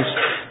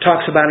 3:7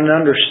 talks about an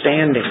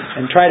understanding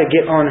and try to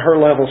get on her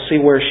level, see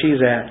where she's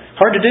at.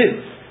 Hard to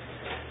do,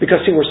 because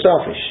see, we're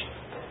selfish.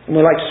 And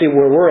we like to see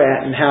where we're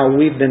at and how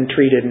we've been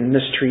treated and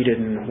mistreated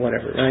and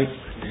whatever, right?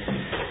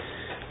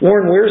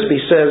 Warren Wiersbe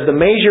says, the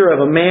measure of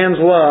a man's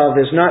love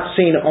is not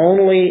seen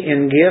only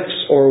in gifts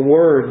or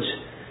words,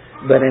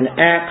 but in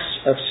acts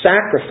of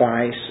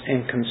sacrifice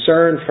and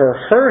concern for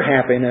her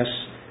happiness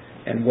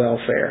and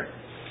welfare.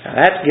 Now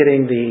that's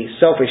getting the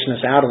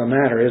selfishness out of the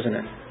matter, isn't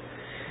it?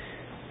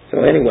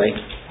 So anyway,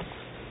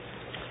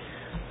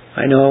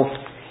 I know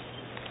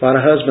a lot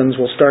of husbands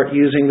will start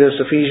using this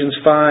Ephesians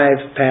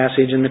 5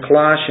 passage in the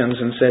Colossians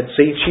and said,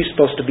 see, she's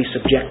supposed to be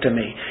subject to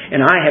me,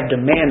 and I have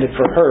demanded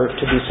for her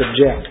to be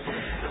subject.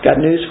 Got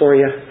news for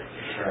you.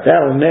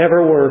 That'll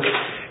never work.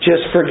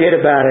 Just forget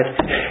about it.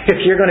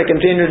 If you're going to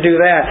continue to do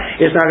that,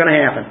 it's not going to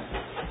happen.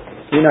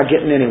 You're not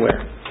getting anywhere.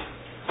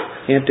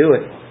 Can't do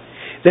it.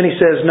 Then he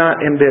says,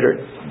 not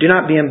embittered. Do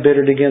not be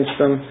embittered against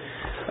them.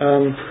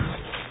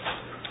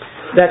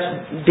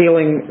 That's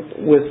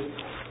dealing with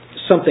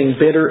something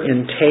bitter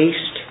in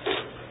taste.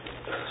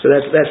 So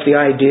that's the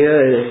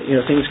idea.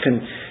 You know, things can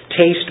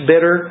taste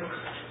bitter.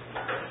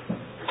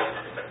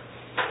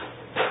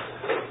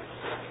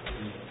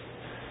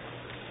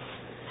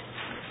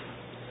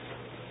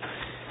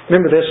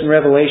 Remember this in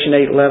Revelation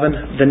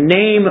 8:11? The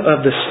name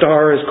of the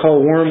star is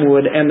called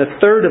wormwood, and the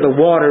third of the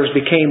waters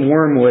became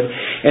wormwood.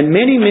 And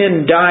many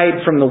men died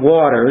from the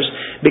waters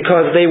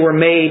because they were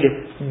made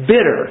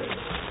bitter.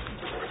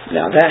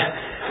 Now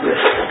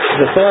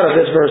the thought of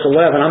this verse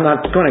 11, I'm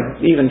not going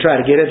to even try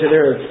to get into.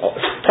 There are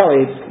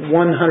probably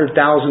 100,000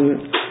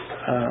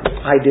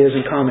 ideas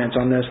and comments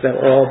on this that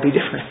will all be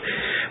different.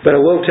 But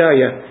I will tell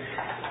you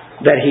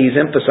that he's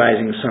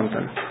emphasizing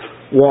something.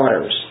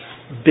 Waters,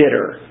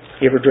 bitter.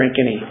 You ever drink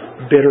any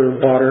bitter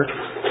water?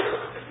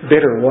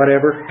 Bitter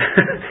whatever?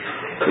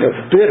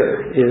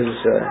 Bitter is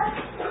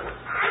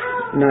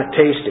not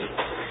tasty.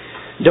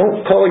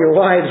 Don't call your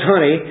wives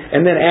honey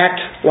and then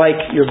act like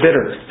you're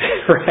bitter.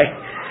 Right?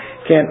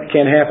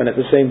 Can't happen at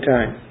the same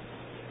time.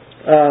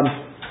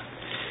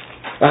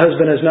 A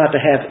husband is not to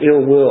have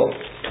ill will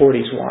toward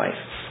his wife.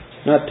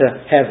 Not to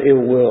have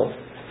ill will.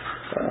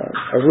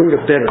 A root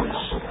of bitterness.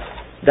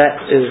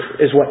 That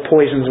is what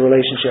poisons a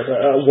relationship.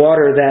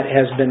 Water that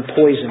has been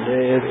poisoned,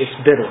 it's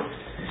bitter.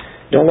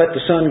 Don't let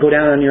the sun go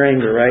down on your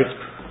anger, right?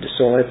 Just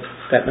so let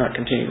that not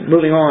continue.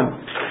 Moving on.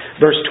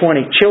 Verse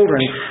 20.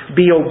 Children,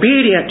 be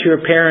obedient to your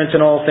parents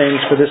in all things,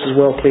 for this is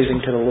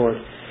well-pleasing to the Lord.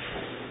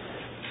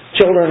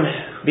 Children,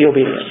 be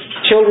obedient.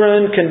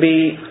 Children can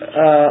be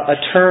a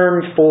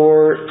term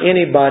for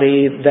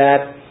anybody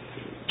that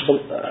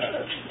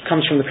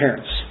comes from the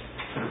parents.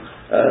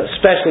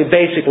 especially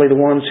basically the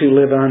ones who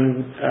live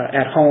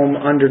at home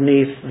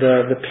underneath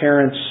the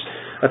parents'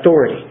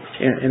 authority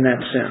in that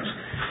sense.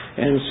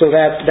 And so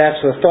that's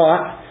the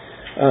thought.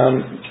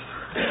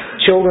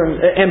 Children,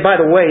 and by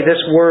the way, this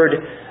word,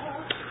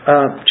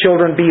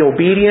 children be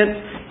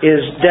obedient,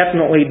 is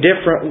definitely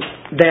different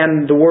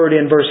than the word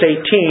in verse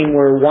 18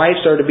 where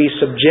wives are to be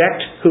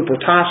subject,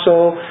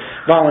 hupotasso,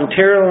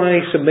 voluntarily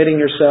submitting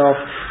yourself.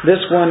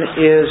 This one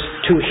is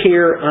to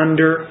hear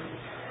under,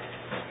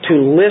 to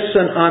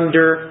listen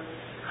under.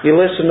 You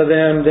listen to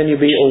them, then you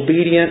be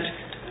obedient.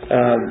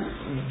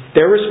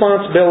 Their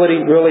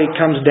responsibility really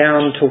comes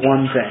down to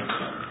one thing.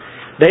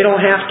 They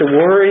don't have to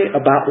worry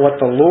about what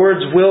the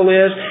Lord's will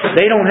is.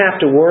 They don't have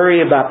to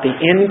worry about the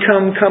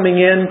income coming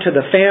in to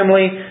the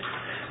family.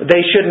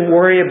 They shouldn't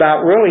worry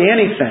about really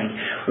anything.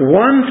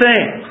 One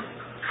thing,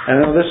 I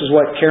know this is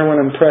what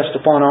Carolyn impressed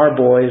upon our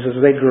boys as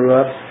they grew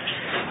up,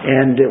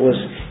 and it was,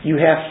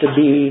 you have to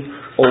be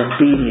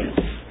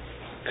obedient.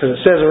 Because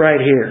it says it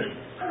right here.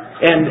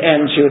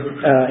 And she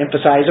would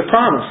emphasize a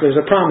promise. There's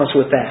a promise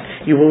with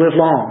that. You will live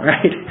long,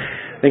 right?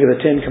 Think of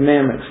the 10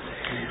 Commandments.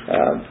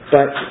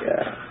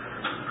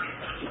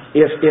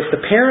 If the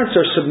parents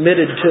are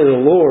submitted to the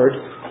Lord,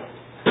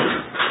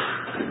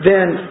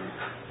 then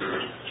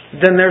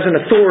there's an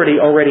authority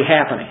already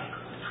happening.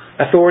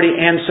 Authority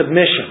and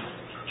submission.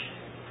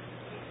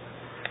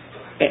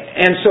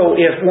 And so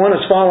if one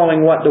is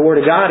following what the Word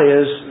of God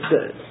is,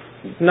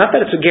 not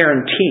that it's a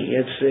guarantee,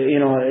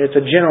 it's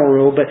a general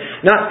rule, but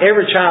not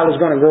every child is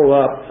going to grow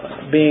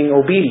up being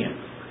obedient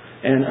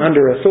and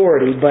under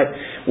authority, but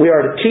we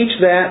are to teach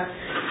that,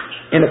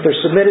 and if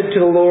they're submitted to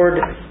the Lord,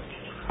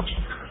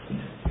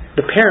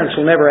 the parents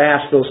will never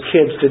ask those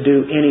kids to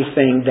do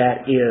anything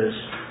that is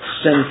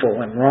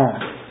sinful and wrong,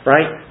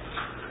 right?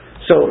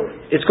 So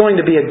it's going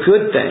to be a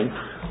good thing.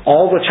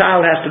 All the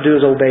child has to do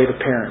is obey the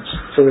parents.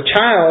 So the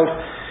child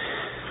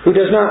who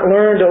does not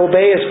learn to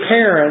obey his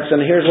parents,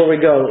 and here's where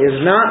we go,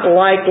 is not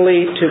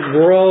likely to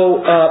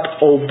grow up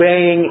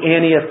obeying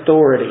any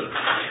authority.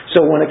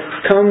 So when it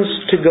comes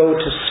to go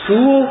to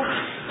school,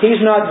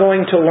 he's not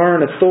going to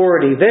learn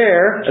authority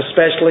there,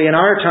 especially in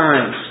our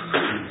times.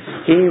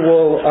 He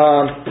will,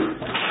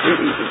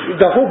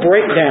 the whole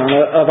breakdown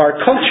of our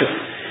culture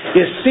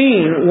is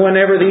seen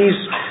whenever these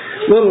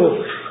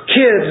little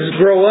kids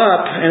grow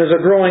up, and as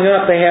they're growing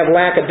up, they have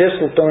lack of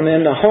discipline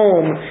in the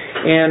home,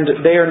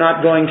 and they are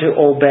not going to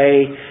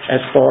obey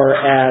as far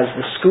as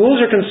the schools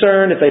are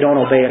concerned. If they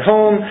don't obey at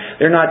home,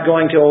 they're not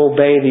going to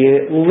obey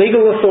the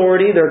legal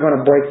authority. They're going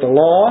to break the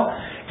law,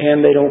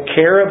 and they don't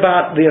care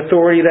about the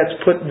authority that's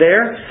put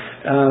there.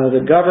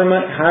 The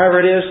government,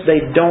 however it is,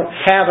 they don't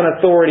have an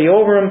authority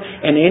over them,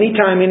 and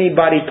anytime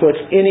anybody puts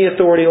any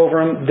authority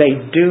over them, they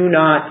do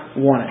not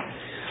want it.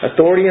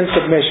 Authority and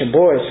submission,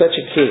 boy, is such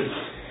a key.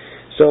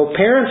 So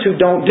parents who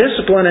don't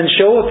discipline and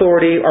show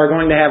authority are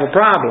going to have a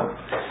problem.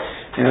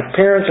 And if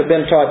parents have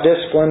been taught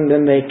discipline,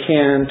 then they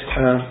can't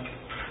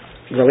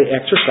really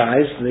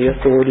exercise the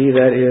authority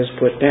that is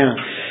put down.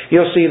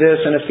 You'll see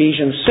this in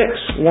Ephesians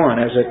 6:1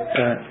 as it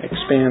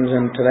expands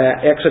into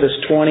that. Exodus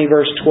 20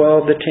 verse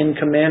 12, the 10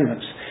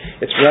 Commandments.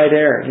 It's right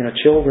there.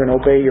 Children,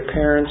 obey your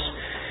parents.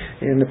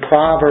 In the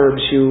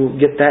Proverbs, you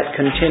get that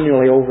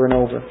continually over and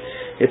over.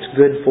 It's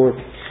good for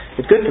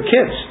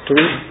kids to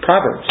read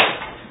Proverbs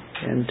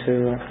and to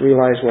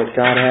realize what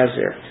God has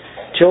there.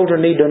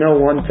 Children need to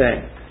know one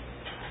thing.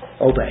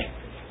 Obey.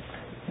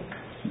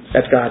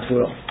 That's God's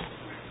will.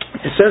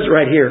 It says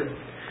right here,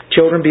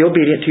 children, be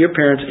obedient to your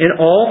parents in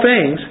all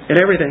things and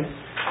everything,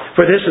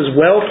 for this is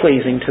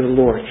well-pleasing to the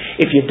Lord.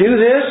 If you do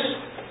this,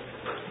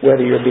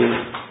 whether you be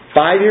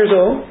 5 years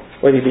old,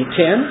 whether you be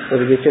 10,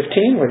 whether you be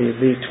 15, whether you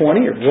be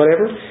 20 or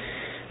whatever,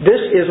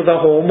 this is the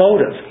whole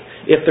motive.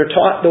 If they're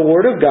taught the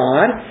Word of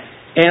God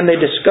and they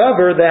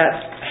discover that,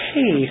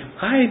 hey,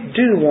 I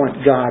do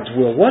want God's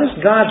will. What is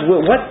God's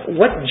will?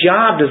 What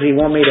job does He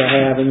want me to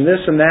have and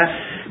this and that?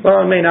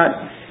 Well, it may not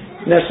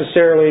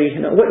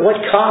necessarily, what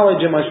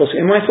college am I supposed to?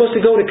 Am I supposed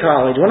to go to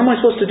college? What am I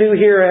supposed to do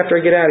here after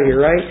I get out of here,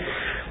 right?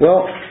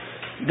 Well,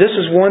 this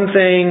is one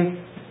thing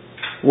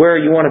where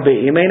you want to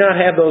be. You may not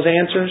have those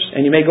answers,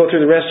 and you may go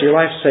through the rest of your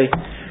life and say,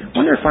 I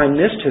wonder if I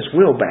missed His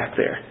will back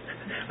there.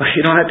 Well,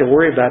 you don't have to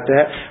worry about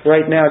that.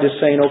 Right now,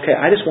 just saying, okay,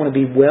 I just want to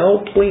be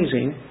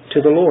well-pleasing to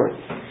the Lord.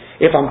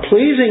 If I'm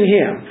pleasing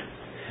Him,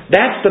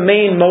 that's the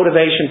main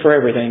motivation for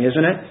everything,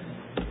 isn't it?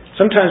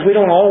 Sometimes we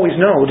don't always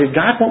know, did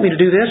God want me to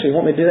do this or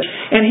want me to do that?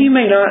 And He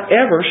may not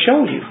ever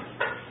show you.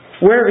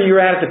 Wherever you're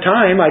at the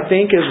time, I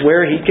think, is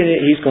where He's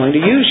going to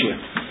use you.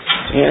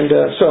 And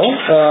so,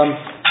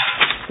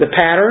 the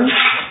pattern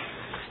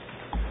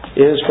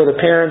is for the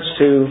parents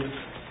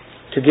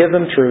to give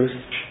them truth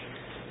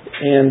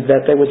and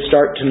that they would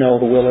start to know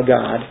the will of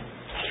God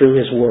through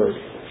His Word.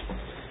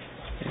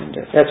 And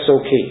that's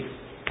so key.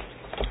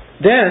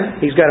 Then,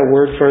 He's got a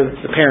word for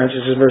the parents.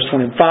 This is verse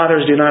 20.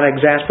 Fathers, do not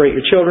exasperate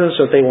your children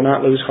so that they will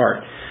not lose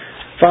heart.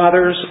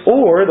 Fathers,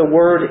 or the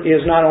word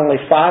is not only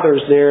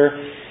fathers there.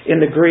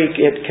 In the Greek,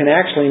 it can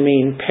actually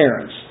mean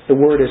parents. The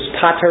word is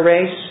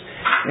pateres,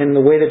 and the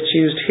way that's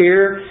used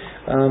here,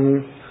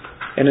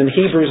 And in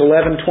Hebrews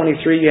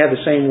 11:23, you have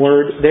the same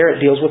word. There it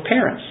deals with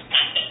parents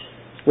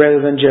rather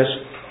than just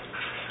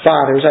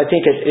fathers. I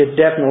think it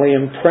definitely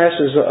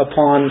impresses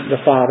upon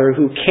the father,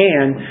 who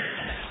can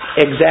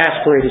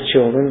exasperate his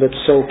children, but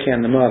so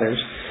can the mothers.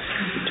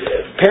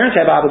 Parents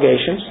have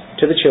obligations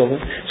to the children.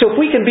 So if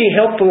we can be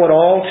helpful at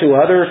all to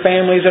other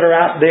families that are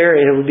out there,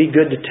 it would be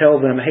good to tell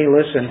them, hey,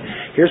 listen,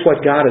 here's what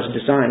God has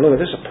designed. Look,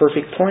 this is a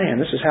perfect plan.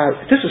 This is how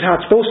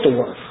it's supposed to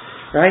work.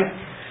 Right?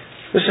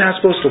 This is how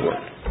it's supposed to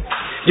work.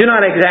 Do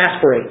not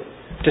exasperate,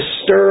 to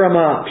stir them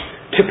up,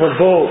 to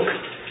provoke,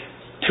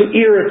 to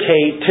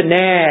irritate, to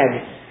nag.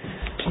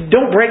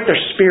 Don't break their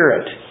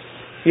spirit.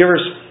 You ever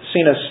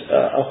seen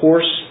a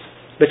horse?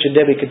 Bet you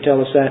Debbie could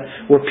tell us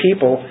that, where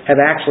people have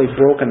actually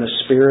broken the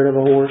spirit of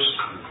a horse.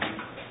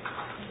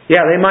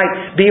 Yeah, they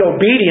might be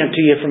obedient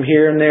to you from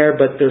here and there,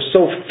 but they're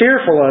so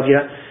fearful of you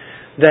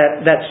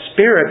that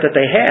spirit that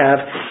they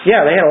have,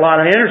 yeah, they had a lot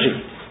of energy.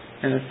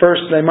 And at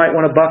first they might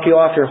want to buck you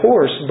off your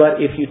horse, but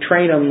if you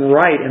train them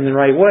right in the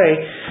right way,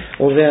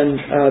 well then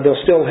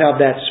they'll still have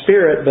that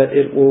spirit, but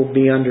it will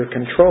be under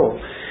control.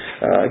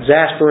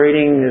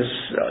 Exasperating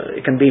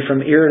it can be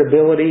from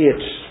irritability,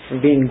 it's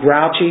from being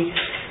grouchy,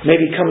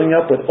 maybe coming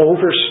up with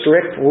over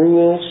strict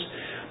rules,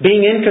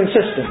 being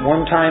inconsistent.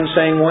 One time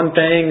saying one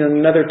thing, and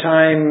another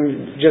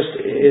time just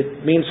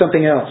it means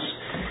something else,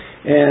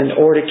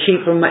 or to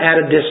keep them at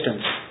a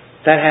distance.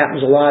 That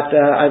happens a lot.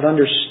 I've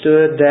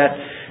understood that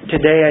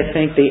today. I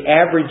think the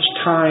average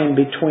time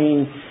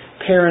between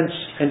parents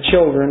and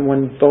children,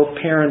 when both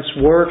parents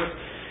work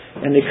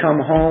and they come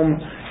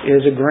home,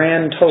 is a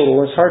grand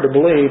total, it's hard to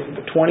believe,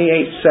 28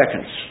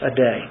 seconds a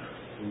day.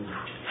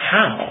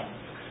 How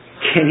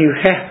can you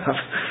have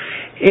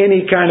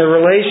any kind of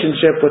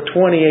relationship with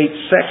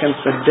 28 seconds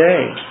a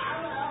day?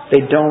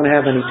 They don't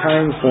have any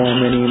time for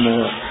them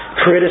anymore.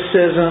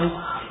 Criticism.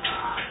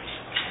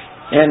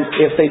 And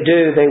if they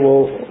do, they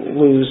will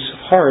lose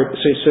heart.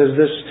 So he says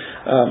this,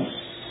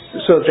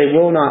 so that they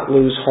will not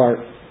lose heart.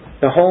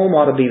 The home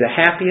ought to be the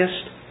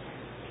happiest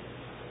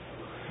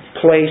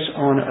place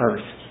on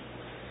earth.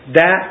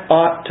 That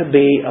ought to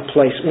be a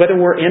place, whether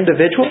we're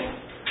individual,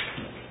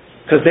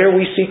 because there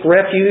we seek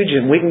refuge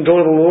and we can go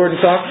to the Lord and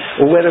talk,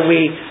 or whether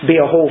we be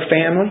a whole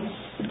family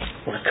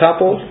or a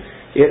couple,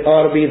 it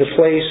ought to be the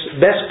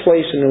best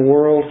place in the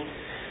world.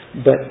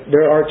 But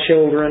there are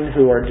children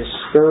who are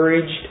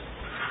discouraged,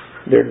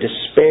 they're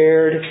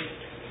despaired,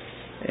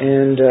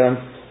 and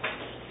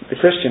the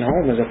Christian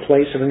home is a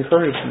place of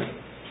encouragement.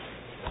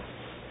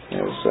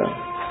 As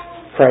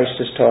Christ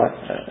has taught,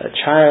 a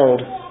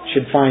child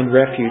should find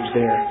refuge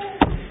there.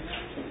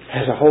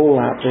 As a whole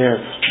out there,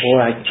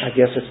 boy, I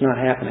guess it's not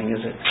happening,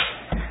 is it?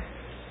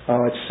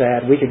 Oh, it's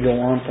sad. We could go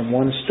on from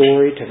one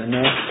story to the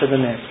next to the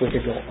next. We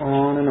could go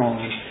on and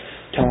on,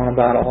 telling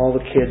about all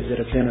the kids that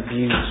have been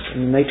abused,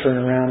 and then they turn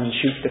around and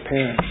shoot the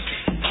parents.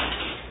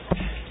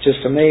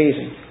 Just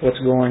amazing what's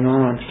going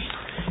on.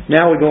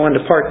 Now we go on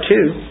to part 2,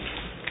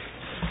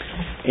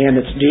 and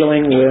it's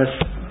dealing with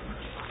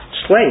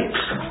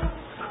slaves.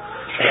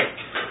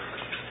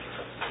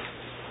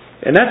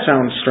 And that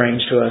sounds strange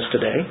to us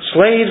today.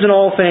 Slaves in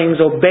all things,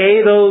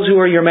 obey those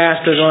who are your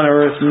masters on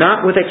earth,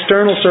 not with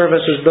external service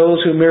as those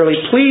who merely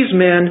please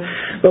men,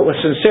 but with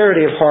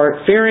sincerity of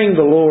heart, fearing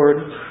the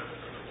Lord.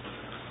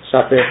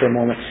 Stop there for a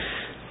moment.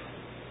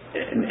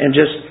 And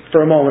just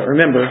for a moment,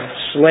 remember,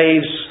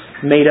 slaves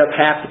made up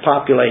half the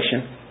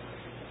population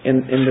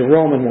in the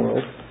Roman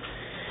world.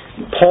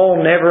 Paul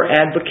never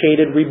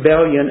advocated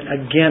rebellion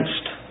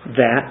against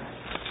that.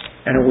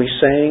 And are we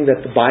saying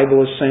that the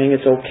Bible is saying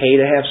it's okay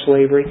to have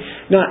slavery?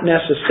 Not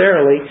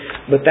necessarily,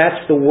 but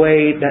that's the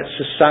way that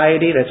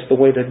society, that's the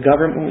way the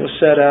government was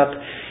set up.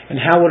 And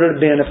how would it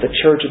have been if the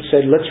church had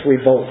said, let's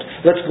revolt,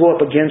 let's go up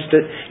against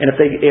it, and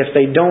if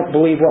they don't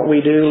believe what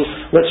we do,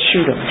 let's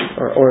shoot them,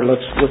 or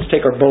let's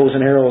take our bows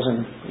and arrows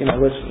and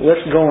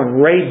let's go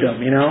and raid them,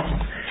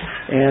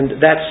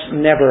 And that's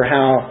never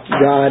how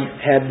God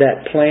had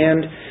that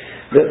planned.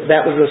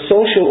 That was the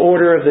social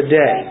order of the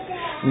day.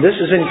 And this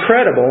is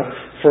incredible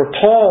for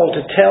Paul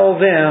to tell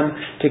them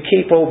to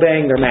keep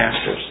obeying their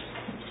masters.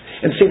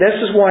 And see, this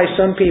is why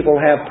some people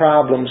have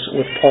problems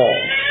with Paul.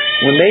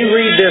 When they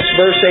read this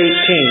verse 18,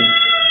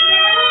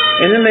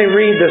 and then they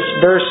read this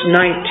verse 19,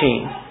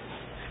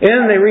 and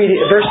then they read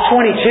verse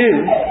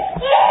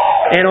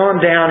 22, and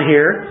on down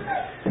here,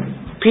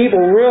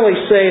 people really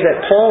say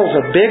that Paul's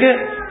a bigot,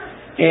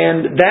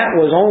 and that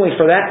was only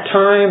for that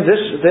time.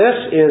 This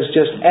is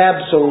just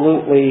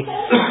absolutely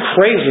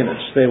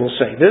craziness, they will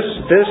say.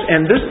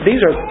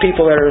 These are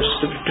people that are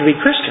to be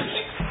Christians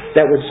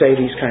that would say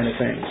these kind of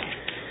things.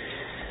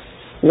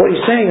 What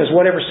he's saying is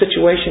whatever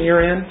situation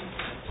you're in,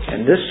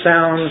 and this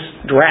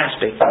sounds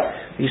drastic.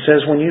 He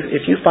says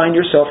if you find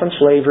yourself in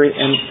slavery,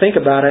 and think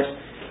about it,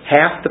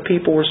 half the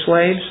people were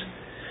slaves.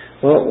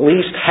 Well, at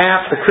least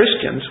half the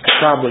Christians were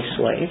probably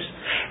slaves.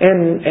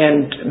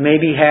 And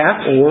maybe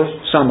half, or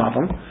some of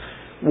them,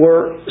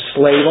 were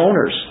slave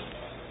owners.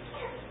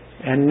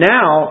 And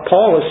now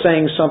Paul is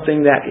saying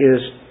something that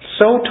is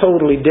so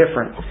totally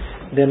different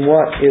than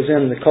what is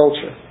in the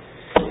culture.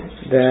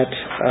 That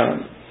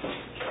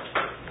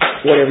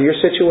whatever your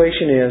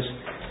situation is,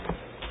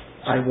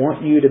 I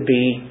want you to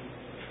be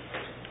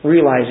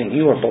realizing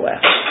you are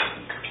blessed.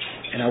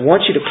 And I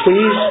want you to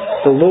please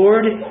the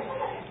Lord.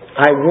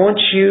 I want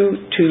you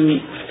to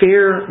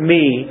fear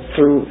me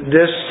through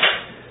this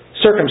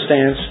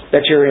circumstance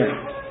that you're in.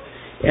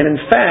 And in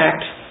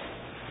fact,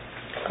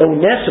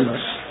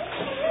 Onesimus,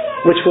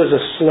 which was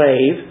a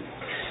slave,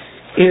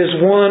 is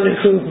one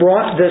who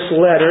brought this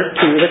letter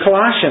to the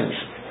Colossians.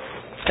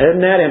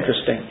 Isn't that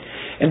interesting?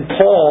 And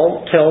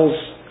Paul tells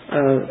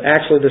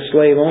actually the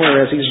slave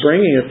owner as he's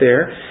bringing it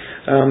there,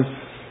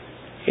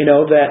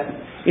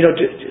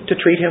 to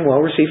treat him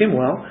well, receive him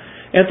well.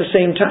 And at the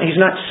same time, he's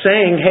not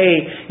saying,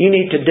 hey, you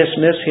need to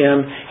dismiss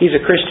him. He's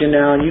a Christian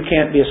now and you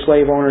can't be a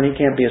slave owner and he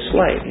can't be a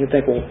slave. You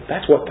think, well,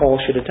 that's what Paul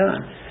should have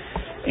done.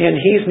 And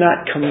he's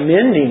not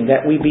commending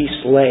that we be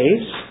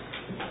slaves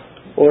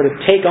or to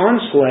take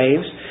on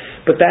slaves,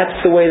 but that's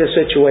the way the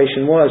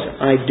situation was.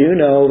 I do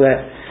know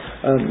that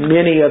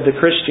many of the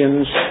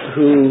Christians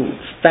who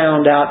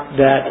found out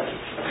that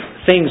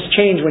things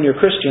change when you're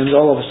Christians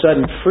all of a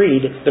sudden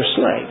freed their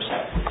slaves.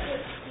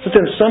 But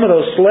then some of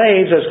those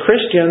slaves as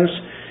Christians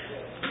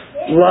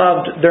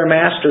loved their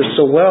masters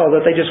so well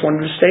that they just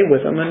wanted to stay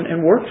with them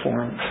and work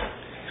for them.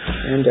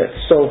 And that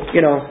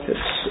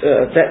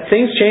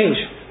things change.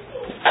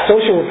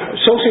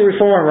 Social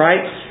reform,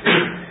 right?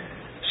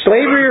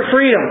 Slavery or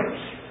freedom.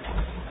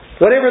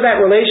 Whatever that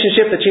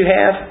relationship that you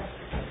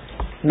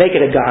have, make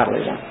it a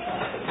godly one.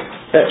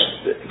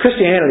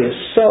 Christianity is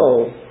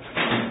so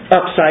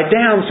upside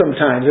down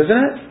sometimes, isn't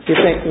it? You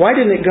think, why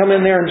didn't it come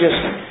in there and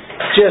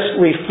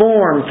just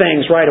reform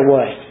things right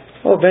away?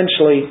 Well,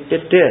 eventually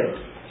it did,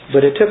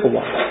 but it took a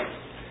while.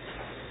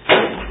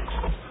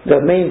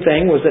 The main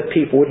thing was that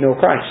people would know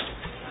Christ.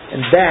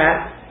 And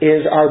that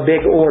is our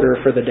big order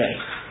for the day.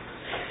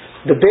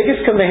 The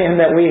biggest command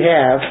that we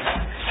have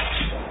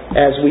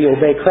as we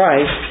obey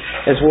Christ,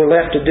 as we're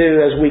left to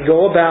do as we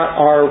go about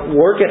our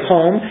work at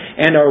home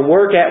and our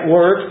work at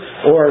work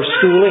or our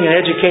schooling and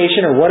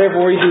education or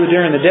whatever we do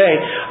during the day,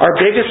 our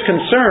biggest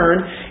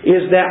concern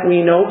is that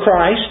we know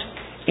Christ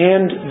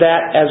and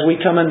that as we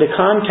come into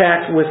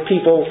contact with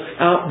people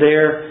out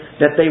there,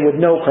 that they would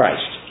know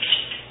Christ.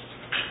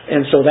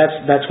 And so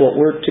that's what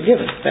we're to give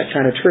them, that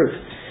kind of truth.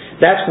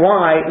 That's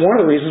why, one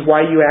of the reasons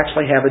why you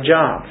actually have a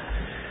job.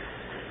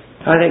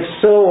 I think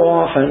so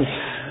often,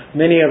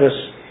 many of us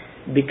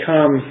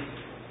become,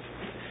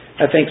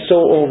 I think,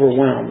 so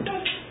overwhelmed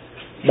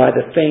by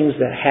the things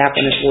that happen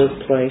at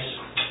workplace.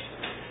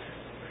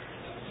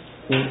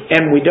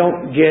 And we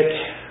don't get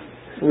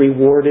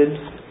rewarded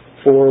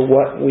for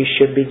what we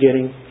should be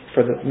getting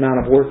for the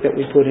amount of work that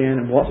we put in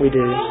and what we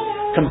do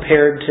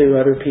compared to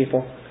other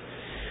people.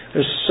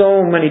 There's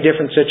so many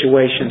different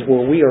situations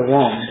where we are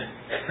wronged.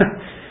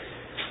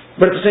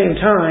 But at the same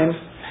time,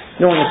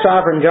 knowing the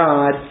sovereign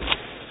God,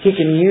 He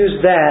can use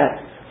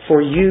that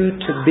for you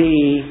to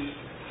be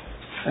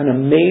an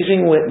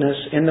amazing witness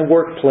in the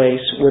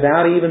workplace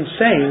without even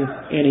saying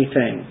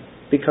anything.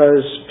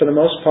 Because for the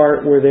most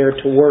part, we're there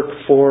to work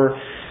for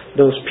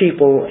those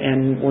people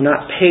and we're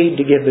not paid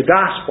to give the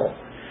gospel.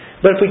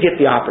 But if we get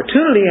the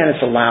opportunity and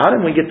it's allowed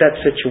and we get that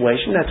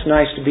situation, that's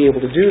nice to be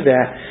able to do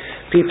that.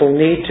 People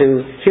need to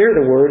hear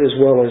the Word as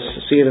well as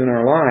see it in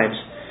our lives.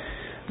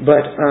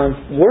 But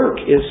work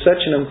is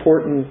such an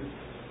important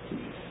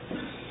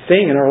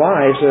thing in our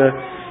lives.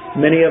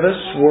 Many of us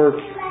work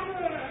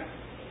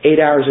 8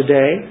 hours a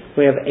day.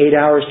 We have 8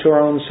 hours to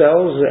our own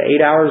selves,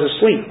 8 hours of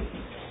sleep.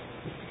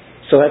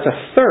 So that's a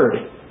third.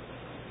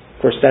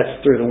 Of course, that's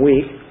through the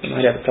week. We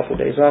might have a couple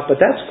of days off, but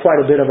that's quite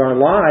a bit of our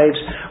lives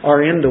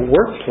are in the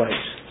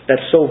workplace.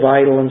 That's so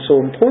vital and so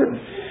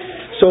important.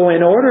 So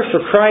in order for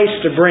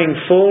Christ to bring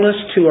fullness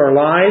to our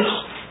lives,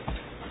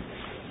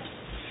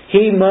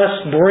 He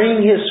must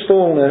bring His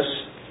fullness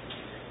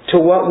to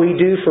what we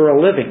do for a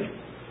living.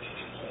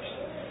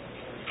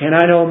 And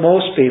I know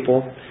most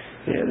people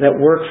that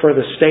work for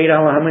the state, I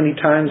don't know how many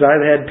times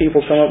I've had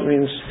people come up to me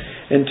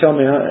and tell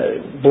me,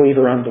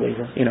 believer,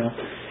 unbeliever,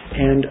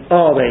 and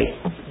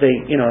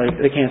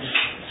they can't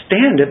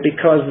stand it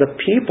because the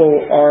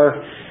people are,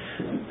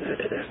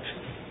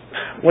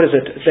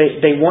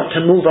 they want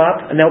to move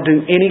up and they'll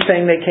do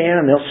anything they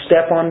can and they'll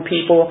step on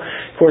people.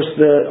 Of course,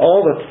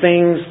 all the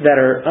things that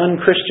are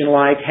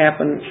unchristian-like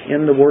happen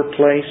in the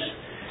workplace,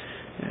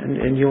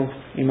 and you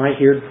might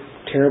hear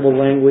terrible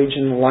language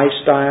and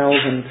lifestyles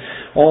and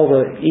all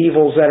the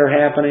evils that are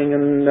happening,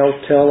 and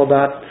they'll tell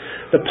about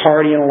the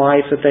party and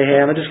life that they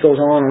have. It just goes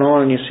on,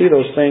 and you see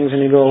those things and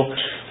you go,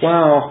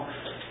 wow,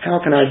 how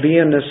can I be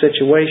in this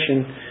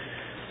situation?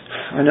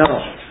 I know.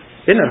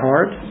 Isn't it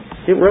hard?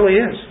 It really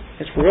is.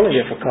 It's really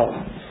difficult.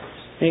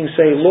 You can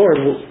say, Lord,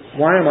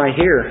 why am I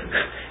here?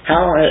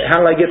 How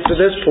did I get to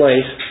this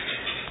place?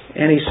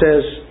 And He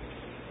says,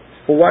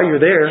 well, while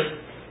you're there,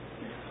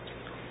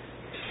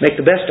 make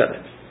the best of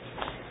it.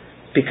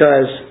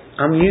 Because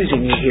I'm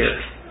using you here.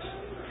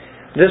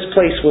 This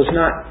place was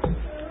not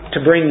to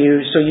bring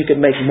you so you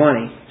could make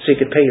money, so you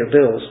could pay your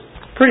bills.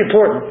 Pretty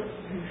important.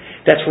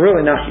 That's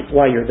really not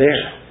why you're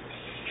there.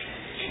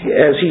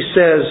 As He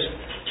says,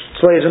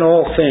 Slaves in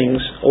all things,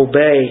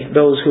 obey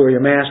those who are your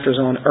masters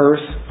on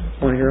earth,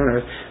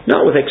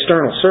 not with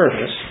external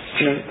service,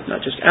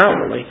 not just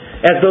outwardly,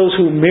 as those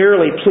who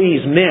merely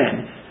please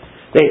men.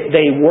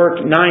 They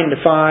work 9 to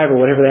 5 or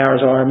whatever the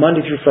hours are,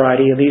 Monday through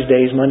Friday, and these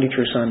days Monday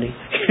through Sunday.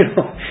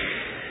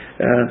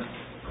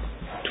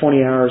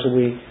 20 hours a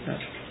week,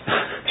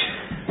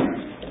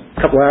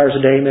 a couple hours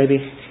a day maybe.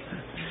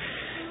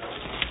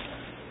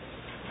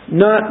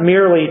 Not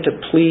merely to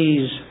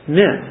please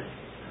men.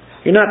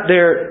 You're not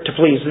there to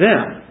please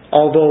them,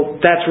 although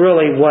that's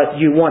really what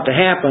you want to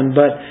happen,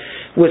 but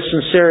with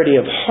sincerity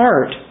of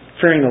heart,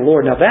 fearing the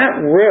Lord. Now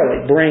that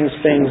really brings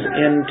things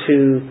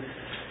into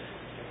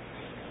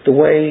the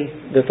way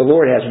that the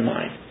Lord has in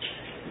mind.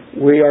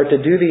 We are to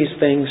do these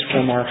things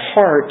from our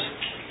heart,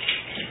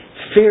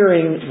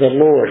 fearing the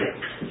Lord.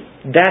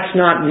 That's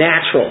not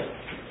natural.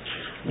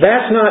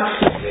 That's not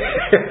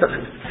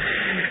fair.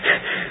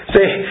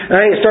 See,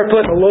 now you start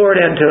putting the Lord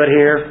into it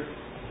here.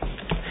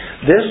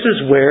 This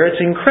is where it's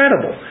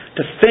incredible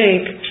to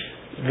think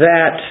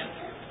that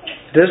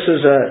this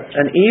is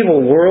an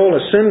evil world,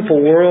 a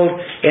sinful world,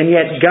 and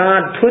yet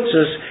God puts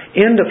us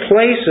into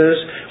places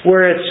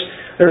where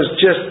there's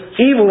just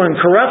evil and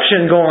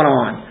corruption going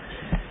on.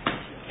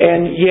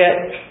 And yet,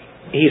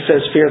 He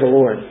says, fear the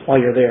Lord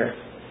while you're there.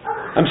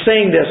 I'm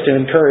saying this to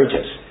encourage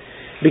us,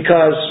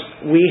 because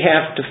we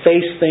have to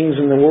face things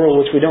in the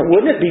world which we don't.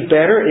 Wouldn't it be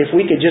better if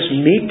we could just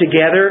meet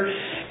together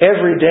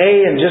every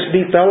day and just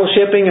be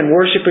fellowshipping and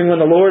worshiping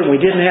with the Lord? We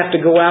didn't have to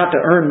go out to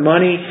earn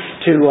money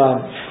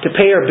to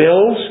pay our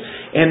bills,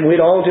 and we'd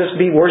all just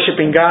be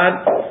worshiping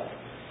God.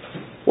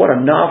 What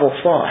a novel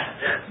thought.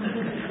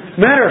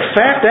 Matter of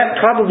fact, that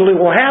probably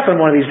will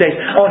happen one of these days.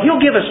 Oh,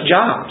 He'll give us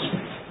jobs.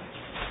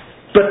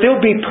 But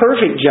they'll be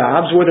perfect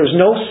jobs where there's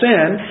no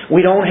sin. We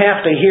don't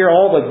have to hear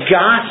all the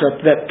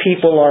gossip that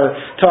people are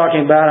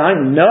talking about. I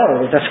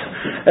know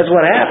that's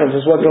what happens.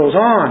 That's what goes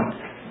on.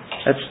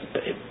 That's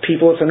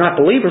people, if they're not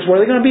believers,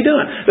 what are they going to be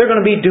doing? They're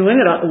going to be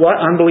doing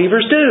what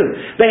unbelievers do.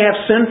 They have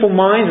sinful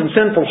minds and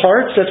sinful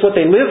hearts. That's what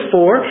they live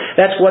for.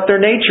 That's what their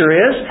nature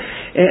is.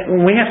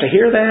 And we have to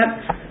hear that.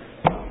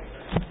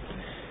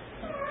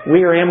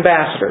 We are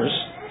ambassadors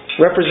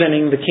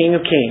representing the King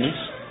of Kings.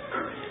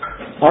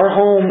 Our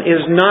home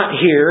is not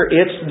here,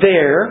 it's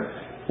there.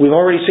 We've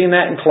already seen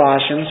that in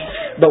Colossians.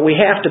 But we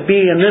have to be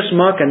in this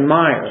muck and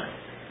mire.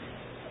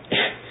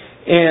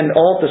 And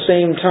all at the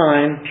same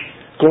time,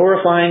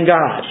 glorifying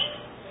God.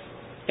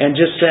 And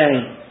just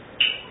saying,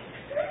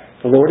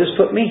 the Lord has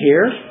put me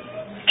here.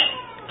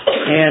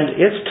 And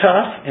it's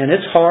tough, and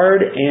it's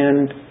hard,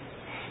 and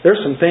there's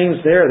some things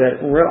there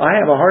that I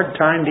have a hard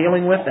time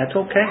dealing with. That's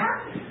okay.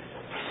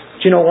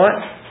 But you know what?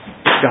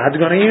 God's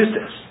going to use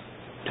this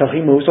till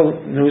He moves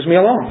me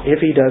along, if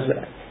He does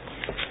that.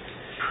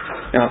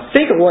 Now,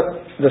 think of what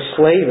the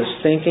slave is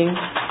thinking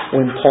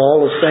when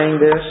Paul is saying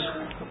this.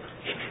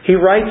 He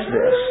writes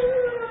this.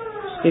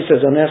 He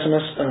says,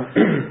 Onesimus,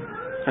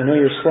 I know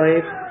you're a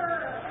slave.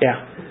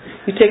 Yeah.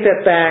 You take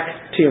that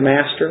back to your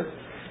master.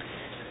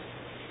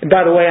 And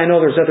by the way, I know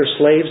there's other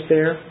slaves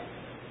there.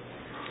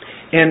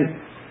 And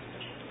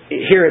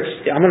here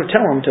I'm going to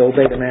tell them to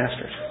obey the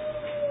masters.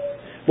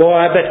 Well,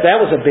 I bet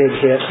that was a big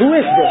hit. Who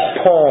is this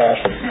Paul?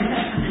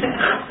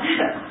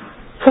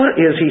 What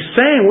is he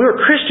saying? We're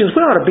Christians.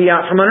 We ought to be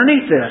out from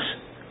underneath this.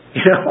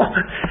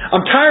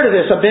 I'm tired of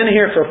this. I've been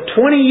here for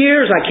 20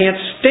 years. I can't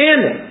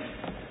stand it.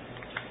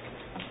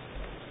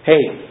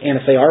 Hey, and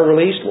if they are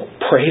released, well,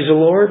 praise the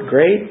Lord.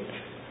 Great.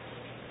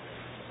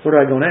 Where do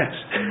I go next?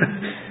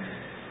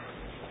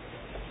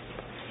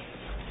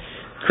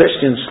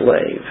 Christian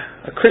slave.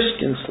 A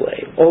Christian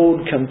slave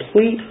owed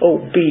complete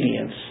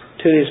obedience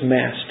to his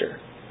master.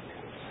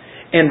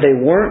 And they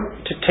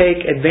weren't to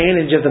take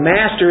advantage of the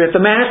master if the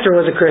master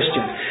was a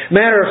Christian.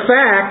 Matter of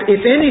fact,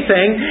 if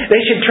anything,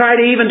 they should try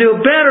to even do a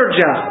better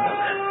job.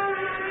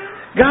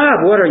 God,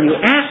 what are you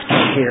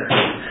asking here?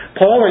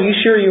 Paul, are you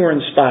sure you were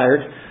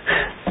inspired?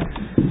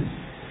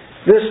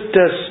 This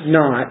does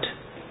not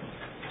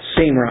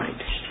seem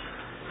right.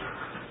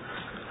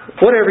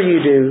 Whatever you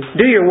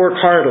do your work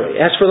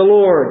heartily, as for the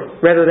Lord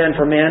rather than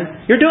for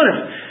men. You're doing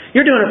it.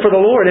 You're doing it for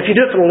the Lord. If you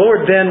do it for the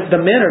Lord, then the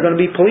men are going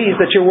to be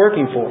pleased that you're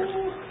working for.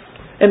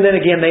 And then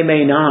again, they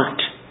may not.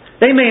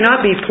 They may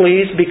not be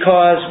pleased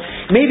because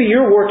maybe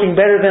you're working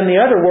better than the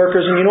other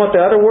workers, and you know what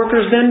the other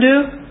workers then do?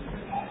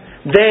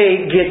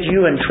 They get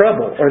you in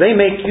trouble, or they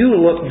make you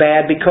look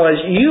bad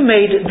because you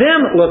made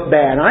them look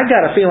bad. And I've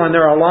got a feeling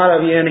there are a lot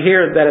of you in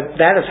here that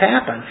has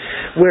happened,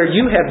 where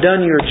you have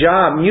done your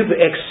job, and you've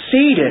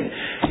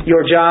exceeded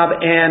your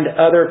job, and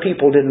other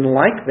people didn't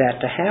like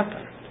that to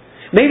happen.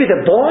 Maybe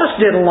the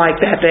boss didn't like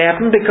that to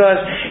happen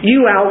because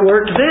you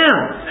outworked them.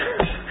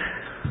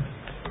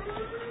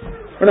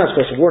 We're not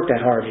supposed to work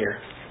that hard here.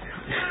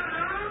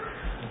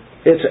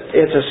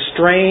 It's a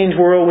strange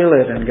world we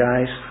live in,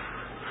 guys.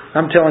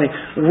 I'm telling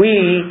you,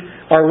 we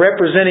are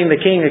representing the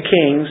King of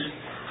Kings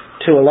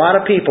to a lot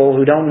of people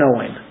who don't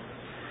know Him.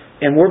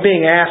 And we're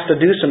being asked to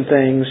do some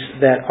things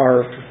that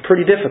are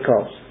pretty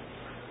difficult.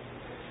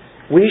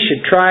 We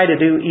should try to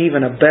do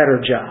even a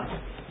better job.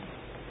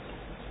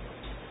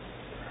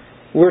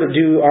 we're to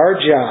do our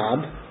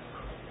job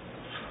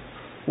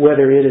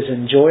whether it is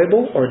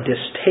enjoyable or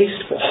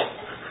distasteful.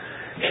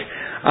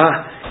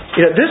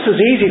 This is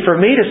easy for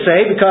me to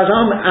say because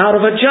I'm out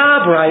of a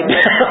job right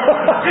now.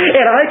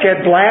 And I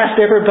can blast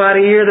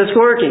everybody here that's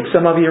working.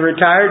 Some of you are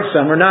retired,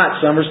 some are not.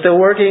 Some are still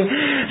working.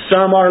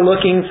 Some are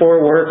looking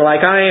for work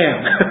like I am.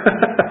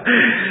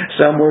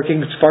 Some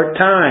working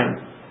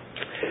part-time.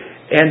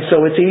 And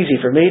so it's easy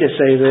for me to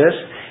say this.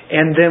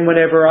 And then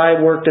whenever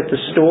I worked at the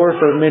store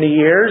for many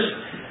years,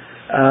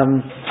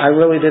 I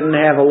really didn't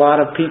have a lot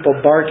of people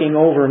barking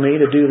over me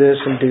to do this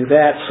and do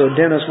that. So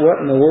Dennis,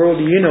 what in the world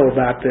do you know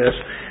about this?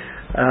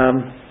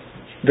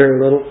 Very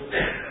little.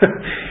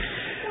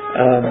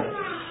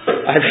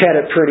 I've had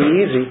it pretty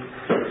easy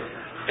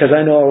because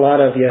I know a lot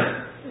of you.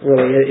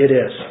 Really, it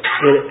is.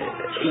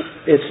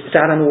 It's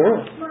out in the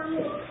world.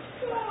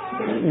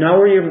 Now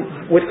where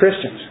you're with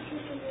Christians,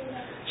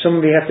 some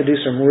of you have to do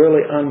some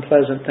really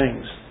unpleasant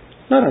things.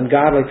 Not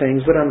ungodly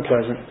things, but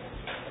unpleasant.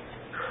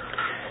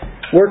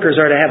 Workers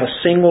are to have a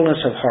singleness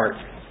of heart,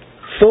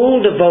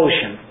 full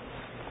devotion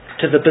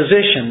to the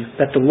position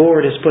that the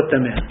Lord has put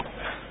them in.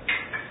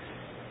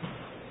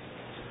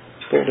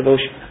 Full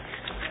devotion.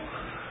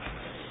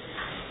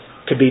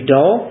 It could be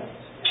dull.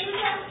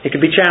 It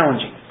could be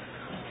challenging.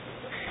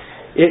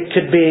 It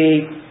could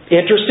be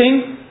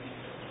interesting.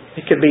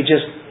 It could be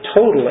just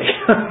totally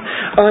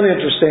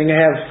uninteresting.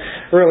 I have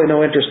really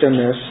no interest in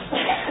this.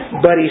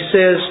 But he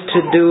says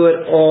to do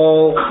it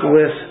all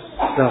with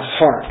the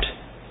heart.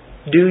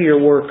 Do your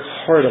work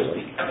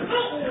heartily.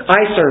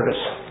 Eye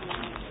service.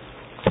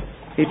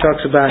 He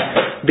talks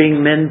about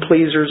being men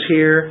pleasers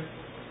here.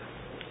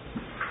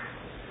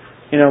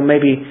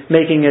 Maybe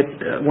making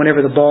it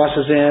whenever the boss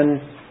is in,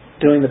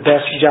 doing the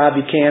best job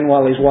you can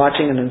while he's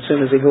watching, and as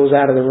soon as he goes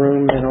out of the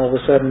room, then all of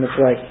a sudden it's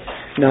like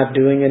not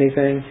doing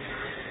anything.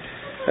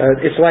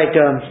 It's like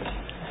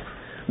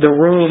the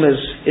room is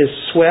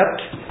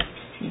swept,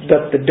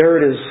 but the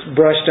dirt is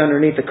brushed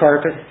underneath the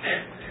carpet.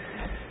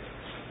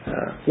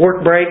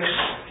 Work breaks,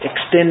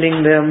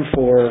 extending them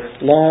for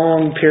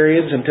long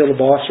periods until the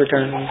boss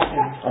returns,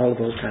 and all of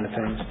those kind of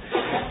things.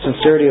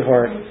 Sincerity of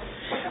heart.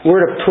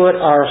 We're to put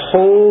our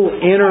whole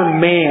inner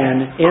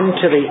man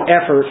into the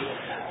effort,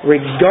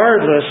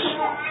 regardless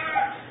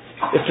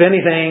if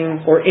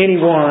anything or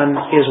anyone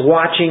is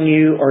watching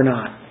you or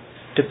not.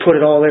 To put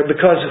it all there,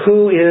 because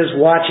who is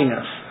watching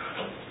us?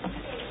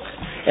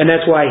 And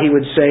that's why he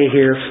would say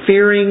here,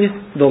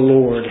 fearing the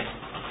Lord,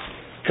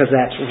 because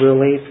that's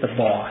really the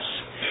boss.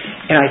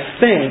 And I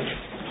think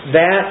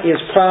that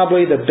is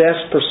probably the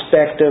best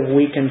perspective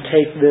we can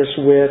take this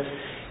with.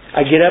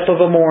 I get up of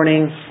a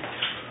morning,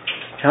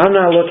 I'm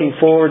not looking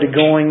forward to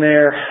going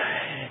there,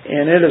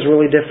 and it is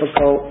really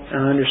difficult.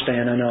 I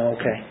understand, I know,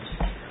 okay.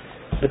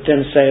 But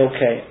then say,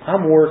 okay,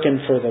 I'm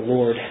working for the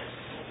Lord.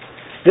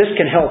 This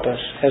can help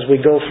us as we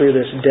go through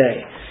this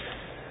day.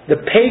 The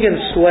pagan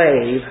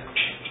slave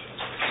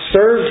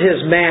served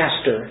his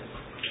master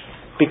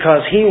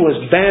because he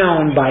was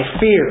bound by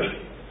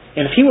fear.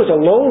 And if he was a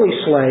lowly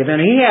slave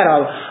and he had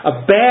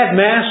a bad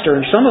master,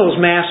 and some of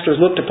those masters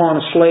looked upon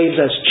the slaves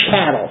as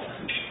chattel,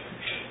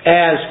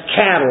 as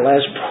cattle,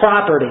 as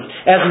property,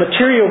 as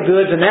material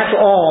goods, and that's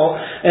all,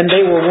 and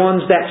they were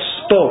ones that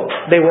spoke.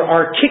 They were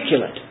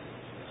articulate.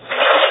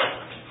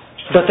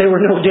 But they were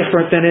no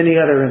different than any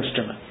other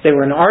instrument. They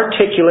were an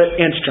articulate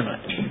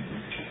instrument.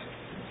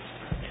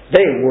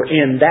 They were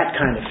in that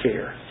kind of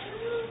fear.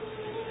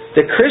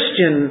 The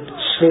Christian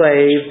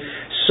slave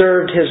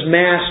served his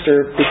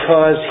master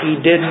because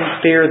he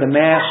didn't fear the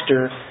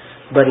master,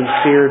 but he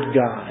feared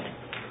God.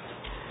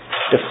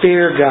 To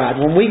fear God.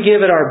 When we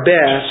give it our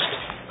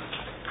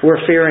best,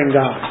 we're fearing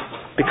God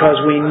because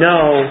we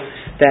know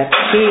that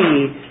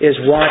He is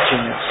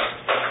watching us.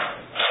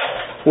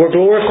 We're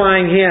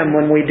glorifying Him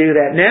when we do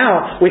that.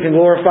 Now we can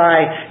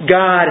glorify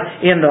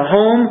God in the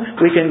home.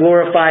 We can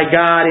glorify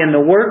God in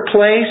the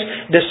workplace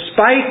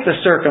despite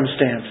the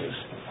circumstances.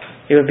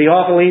 It would be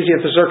awful easy if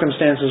the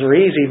circumstances were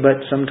easy,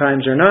 but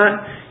sometimes they're not.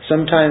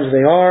 Sometimes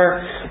they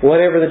are.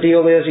 Whatever the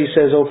deal is, he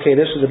says, okay,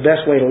 this is the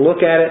best way to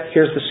look at it.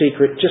 Here's the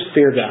secret. Just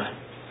fear God.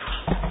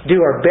 Do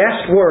our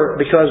best work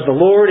because the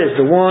Lord is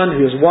the one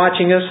who is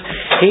watching us.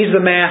 He's the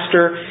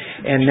master.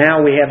 And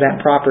now we have that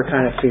proper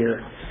kind of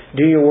fear.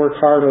 Do your work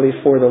heartily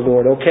for the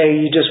Lord. Okay,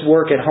 you just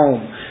work at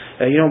home.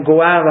 You don't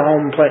go out of the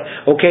home and play.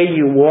 Okay,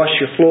 you wash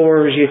your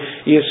floors.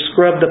 You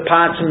scrub the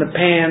pots and the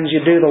pans.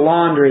 You do the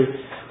laundry.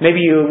 Maybe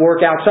you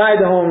work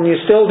outside the home and you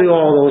still do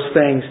all those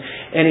things.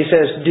 And he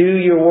says, do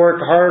your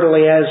work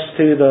heartily as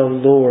to the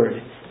Lord.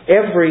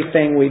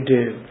 Everything we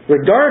do,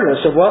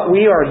 regardless of what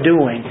we are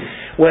doing,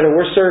 whether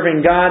we're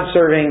serving God,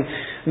 serving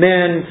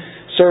men,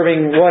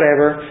 serving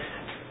whatever,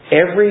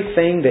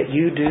 everything that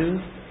you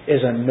do is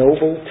a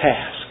noble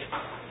task.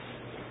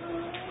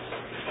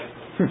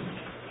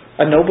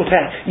 A noble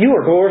task. You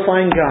are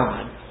glorifying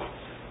God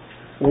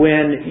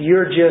when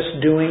you're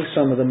just doing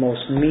some of the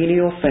most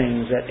menial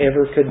things that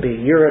ever could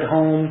be. You're at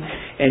home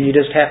and you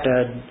just have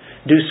to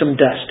do some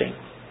dusting.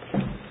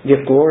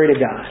 Give glory to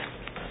God.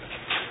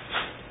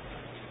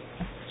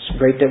 It's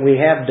great that we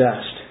have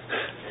dust.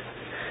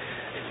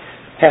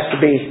 has to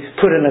be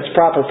put in its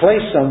proper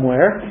place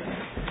somewhere.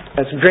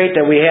 It's great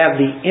that we have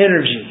the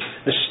energy,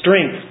 the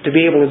strength to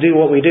be able to do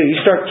what we do. You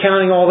start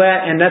counting all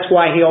that, and that's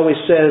why He always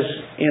says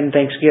in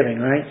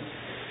Thanksgiving, right?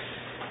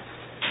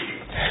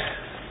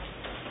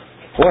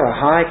 What a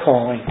high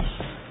calling.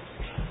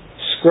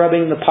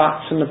 Scrubbing the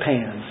pots and the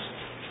pans.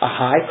 A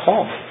high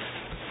calling.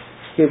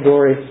 Give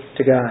glory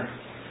to God.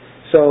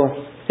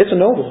 So, it's a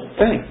noble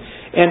thing.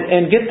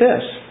 And get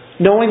this.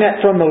 Knowing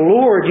that from the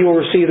Lord you will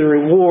receive the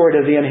reward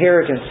of the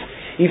inheritance.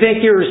 You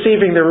think you're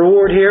receiving the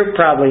reward here?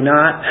 Probably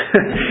not.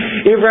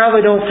 You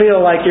probably don't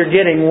feel like you're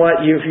getting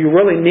what you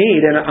really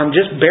need. And I'm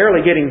just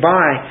barely getting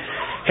by.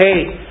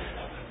 Hey,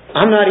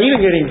 I'm not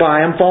even getting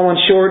by. I'm falling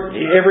short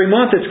every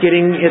month. It's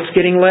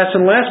getting less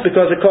and less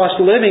because the cost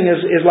of living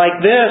is like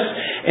this,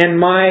 and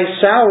my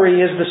salary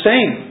is the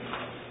same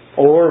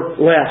or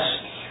less.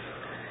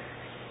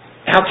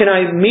 How can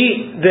I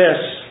meet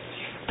this?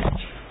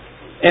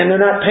 And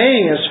they're not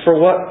paying us for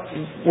what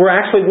we're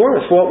actually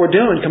worth, what we're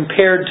doing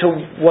compared to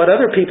what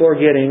other people are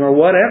getting or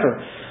whatever.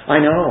 I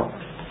know.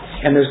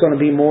 And there's going to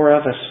be more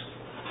of us.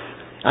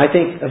 I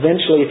think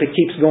eventually, if it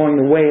keeps going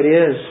the way it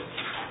is,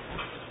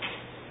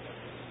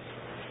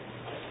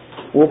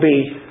 we'll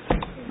be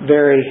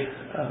very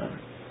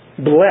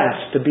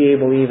blessed to be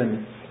able to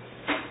even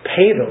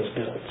pay those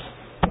bills.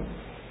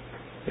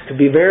 It could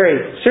be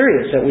very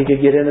serious that we could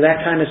get into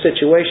that kind of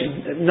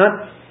situation. Not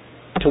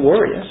to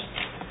worry us.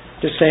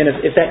 Just saying,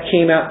 if that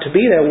came out to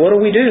be that, what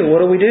do we do? What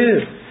do we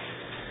do?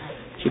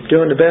 Keep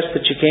doing the best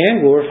that you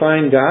can,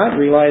 glorifying God,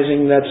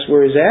 realizing that's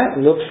where He's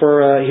at. Look for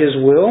His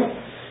will.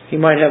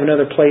 He might have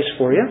another place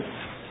for you.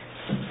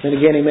 Then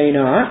again, He may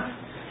not.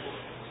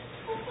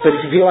 But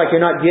if you feel like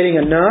you're not getting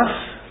enough,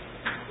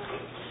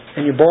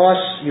 and your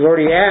boss, you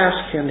already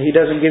asked, and he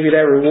doesn't give you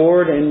that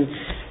reward, and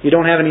you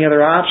don't have any other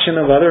option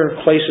of other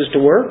places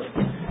to work,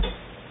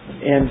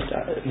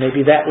 and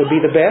maybe that would be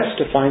the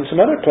best, to find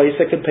some other place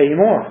that could pay you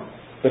more.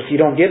 But if you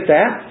don't get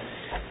that,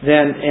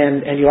 then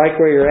and you like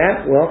where you're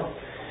at, well,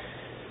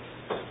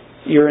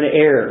 you're in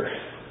error.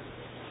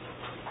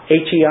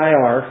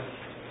 H-E-I-R,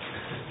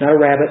 not a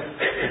rabbit,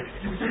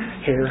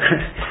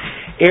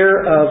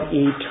 error of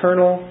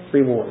eternal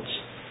rewards.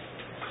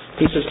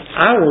 He says,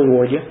 I will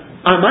reward you.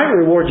 I might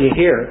reward you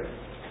here,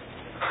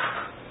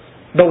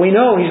 but we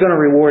know He's going to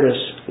reward us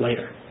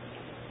later.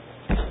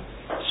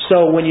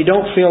 So when you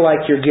don't feel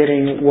like you're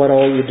getting what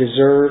all you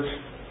deserve,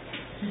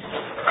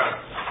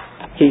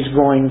 He's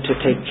going to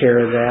take care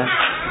of that.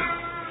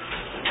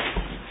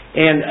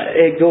 And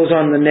it goes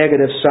on the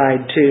negative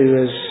side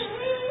too, as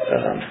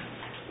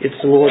it's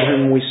the Lord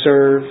whom we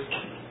serve.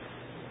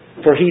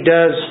 For He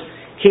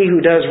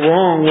who does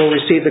wrong will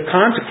receive the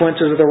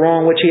consequences of the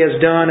wrong which he has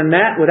done, and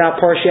that without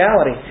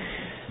partiality.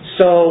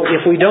 So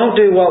if we don't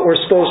do what we're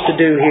supposed to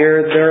do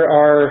here, there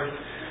are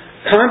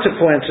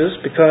consequences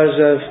because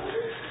of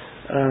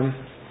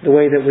the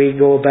way that we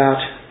go about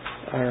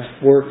our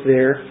work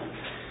there.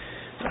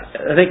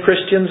 I think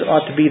Christians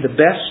ought to be the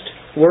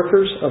best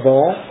workers of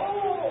all.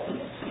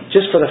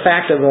 Just for the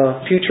fact of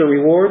a future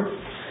reward,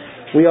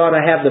 we ought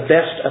to have the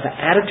best of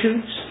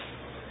attitudes.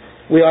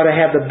 We ought to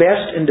have the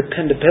best in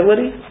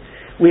dependability.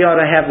 We ought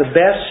to have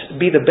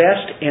be the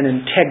best in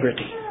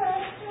integrity.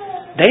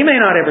 They may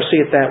not ever see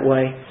it that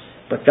way,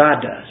 but God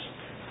does.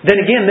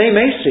 Then again, they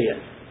may see it.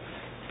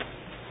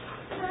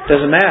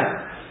 Doesn't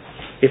matter.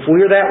 If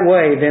we're that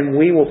way, then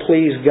we will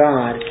please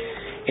God,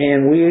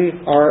 and we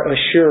are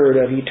assured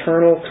of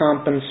eternal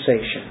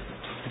compensation,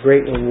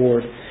 great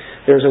reward.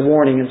 There's a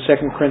warning in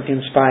 2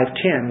 Corinthians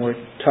 5:10 where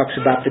it talks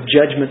about the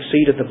judgment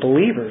seat of the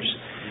believers.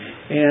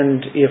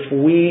 And if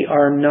we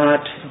are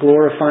not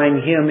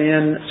glorifying Him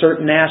in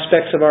certain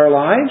aspects of our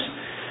lives,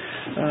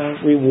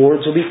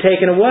 rewards will be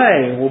taken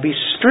away. We'll be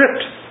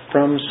stripped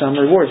from some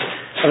rewards.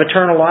 Of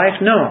eternal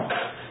life? No.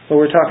 But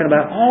we're talking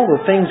about all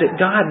the things that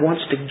God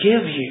wants to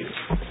give you.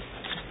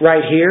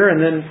 Right here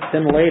and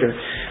then later.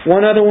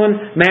 One other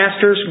one,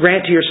 masters,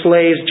 grant to your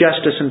slaves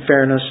justice and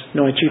fairness,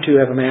 knowing that you too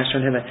have a master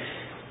in heaven.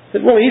 It's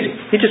real easy.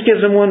 He just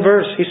gives them one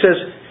verse. He says,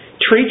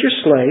 treat your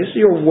slaves,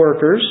 your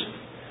workers,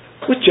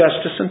 with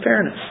justice and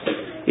fairness.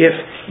 If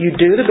you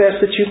do the best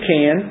that you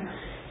can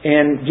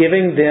and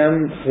giving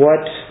them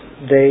what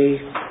they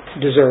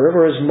deserve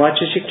or as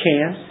much as you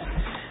can.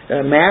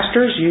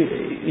 Masters,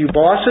 you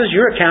bosses,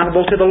 you're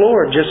accountable to the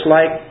Lord just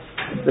like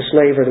the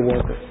slave or the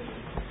worker.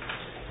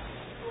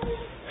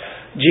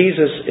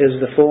 Jesus is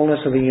the fullness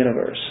of the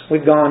universe.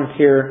 We've gone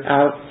here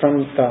out from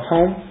the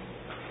home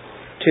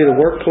to the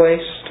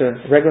workplace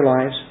to regular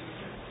lives.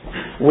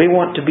 We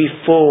want to be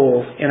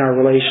full in our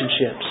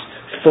relationships.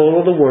 Full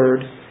of the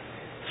Word,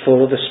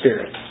 full of the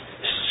Spirit.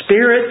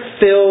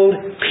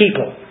 Spirit-filled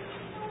people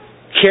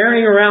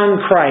carrying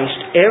around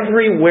Christ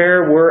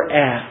everywhere we're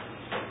at.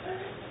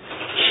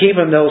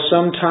 Even though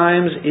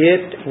sometimes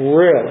it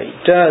really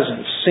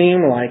doesn't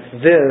seem like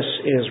this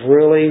is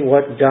really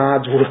what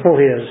God's will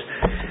is.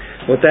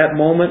 But that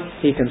moment,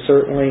 He can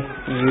certainly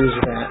use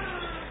that.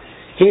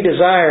 He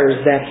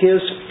desires that His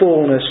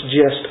fullness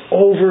just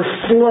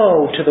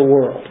overflow to the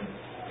world.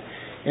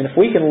 And if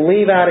we can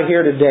leave out of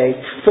here today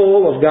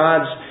full of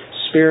God's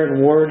Spirit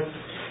and Word,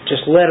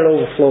 just let it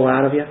overflow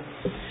out of you.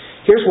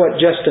 Here's what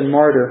Justin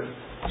Martyr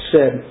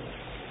said.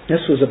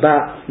 This was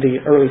about the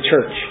early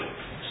church.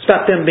 It's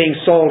about them being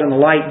salt in the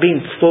light,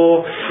 being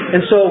full.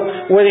 And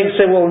so, whether you can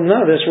say, well,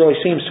 none of this really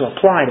seems to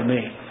apply to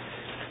me.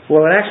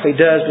 Well, it actually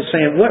does, but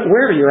saying,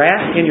 wherever you're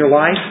at in your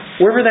life,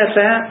 wherever that's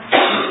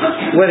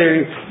at,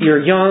 whether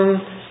you're young,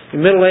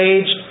 you're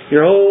middle-aged,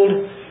 you're old,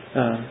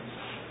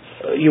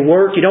 you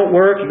work, you don't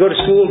work, you go to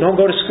school, don't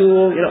go to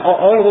school,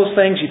 all of those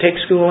things, you take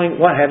schooling,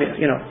 what have you,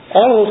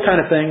 all of those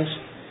kind of things.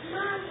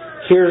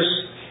 Here's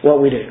what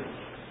we do.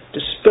 To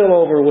spill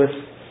over with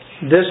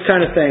this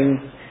kind of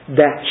thing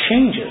that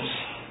changes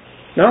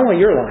not only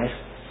your life,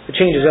 it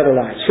changes other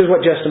lives. Here's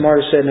what Justin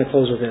Martyr said, and I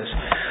close with this.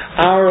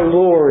 Our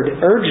Lord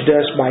urged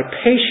us by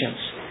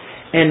patience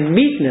and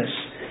meekness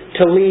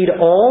to lead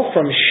all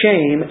from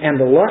shame and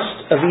the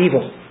lust of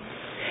evil.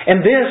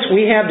 And this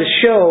we have to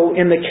show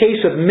in the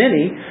case of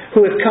many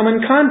who have come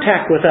in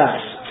contact with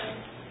us,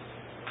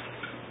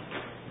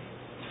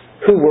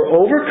 who were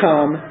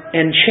overcome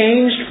and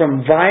changed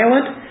from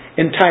violent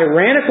and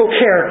tyrannical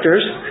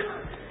characters,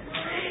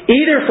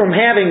 either from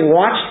having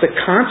watched the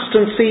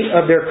constancy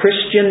of their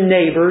Christian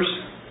neighbors,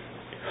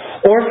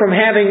 or from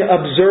having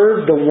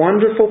observed the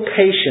wonderful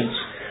patience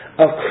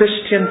of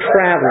Christian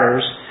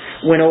travelers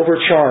when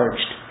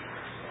overcharged,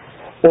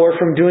 or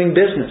from doing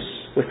business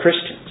with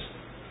Christians.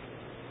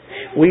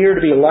 We are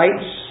to be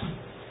lights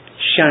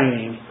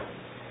shining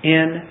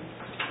in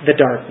the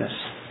darkness.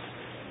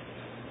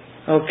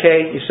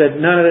 Okay, you said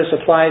none of this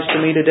applies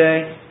to me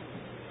today?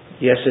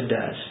 Yes, it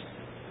does.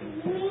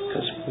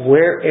 Because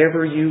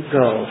wherever you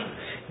go,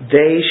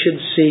 they should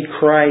see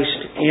Christ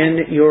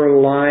in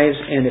your lives.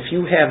 And if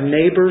you have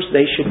neighbors,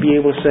 they should be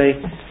able to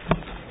say,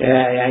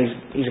 yeah,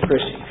 he's a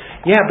Christian.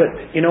 Yeah,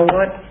 but you know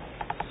what?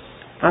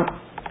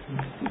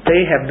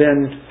 They have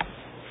been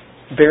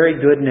very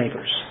good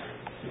neighbors.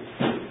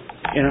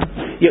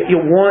 You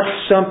want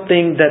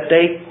something that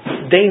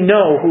they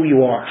know who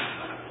you are.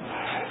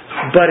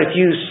 But if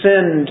you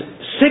send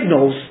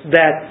signals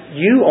that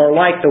you are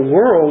like the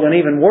world and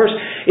even worse,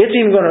 it's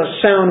even going to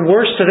sound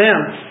worse to them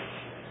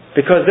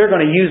because they're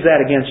going to use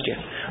that against you.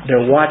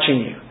 They're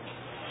watching you.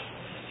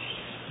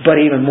 But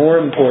even more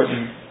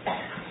important,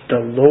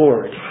 the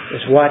Lord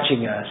is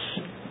watching us,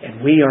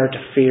 and we are to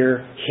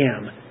fear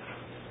Him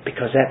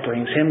because that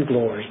brings Him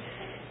glory,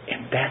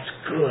 and that's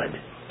good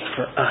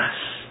for us.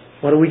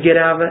 What do we get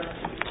out of it?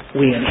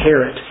 We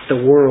inherit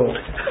the world.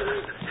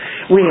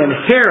 We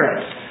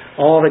inherit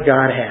all that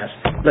God has.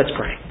 Let's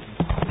pray.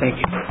 Thank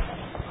you.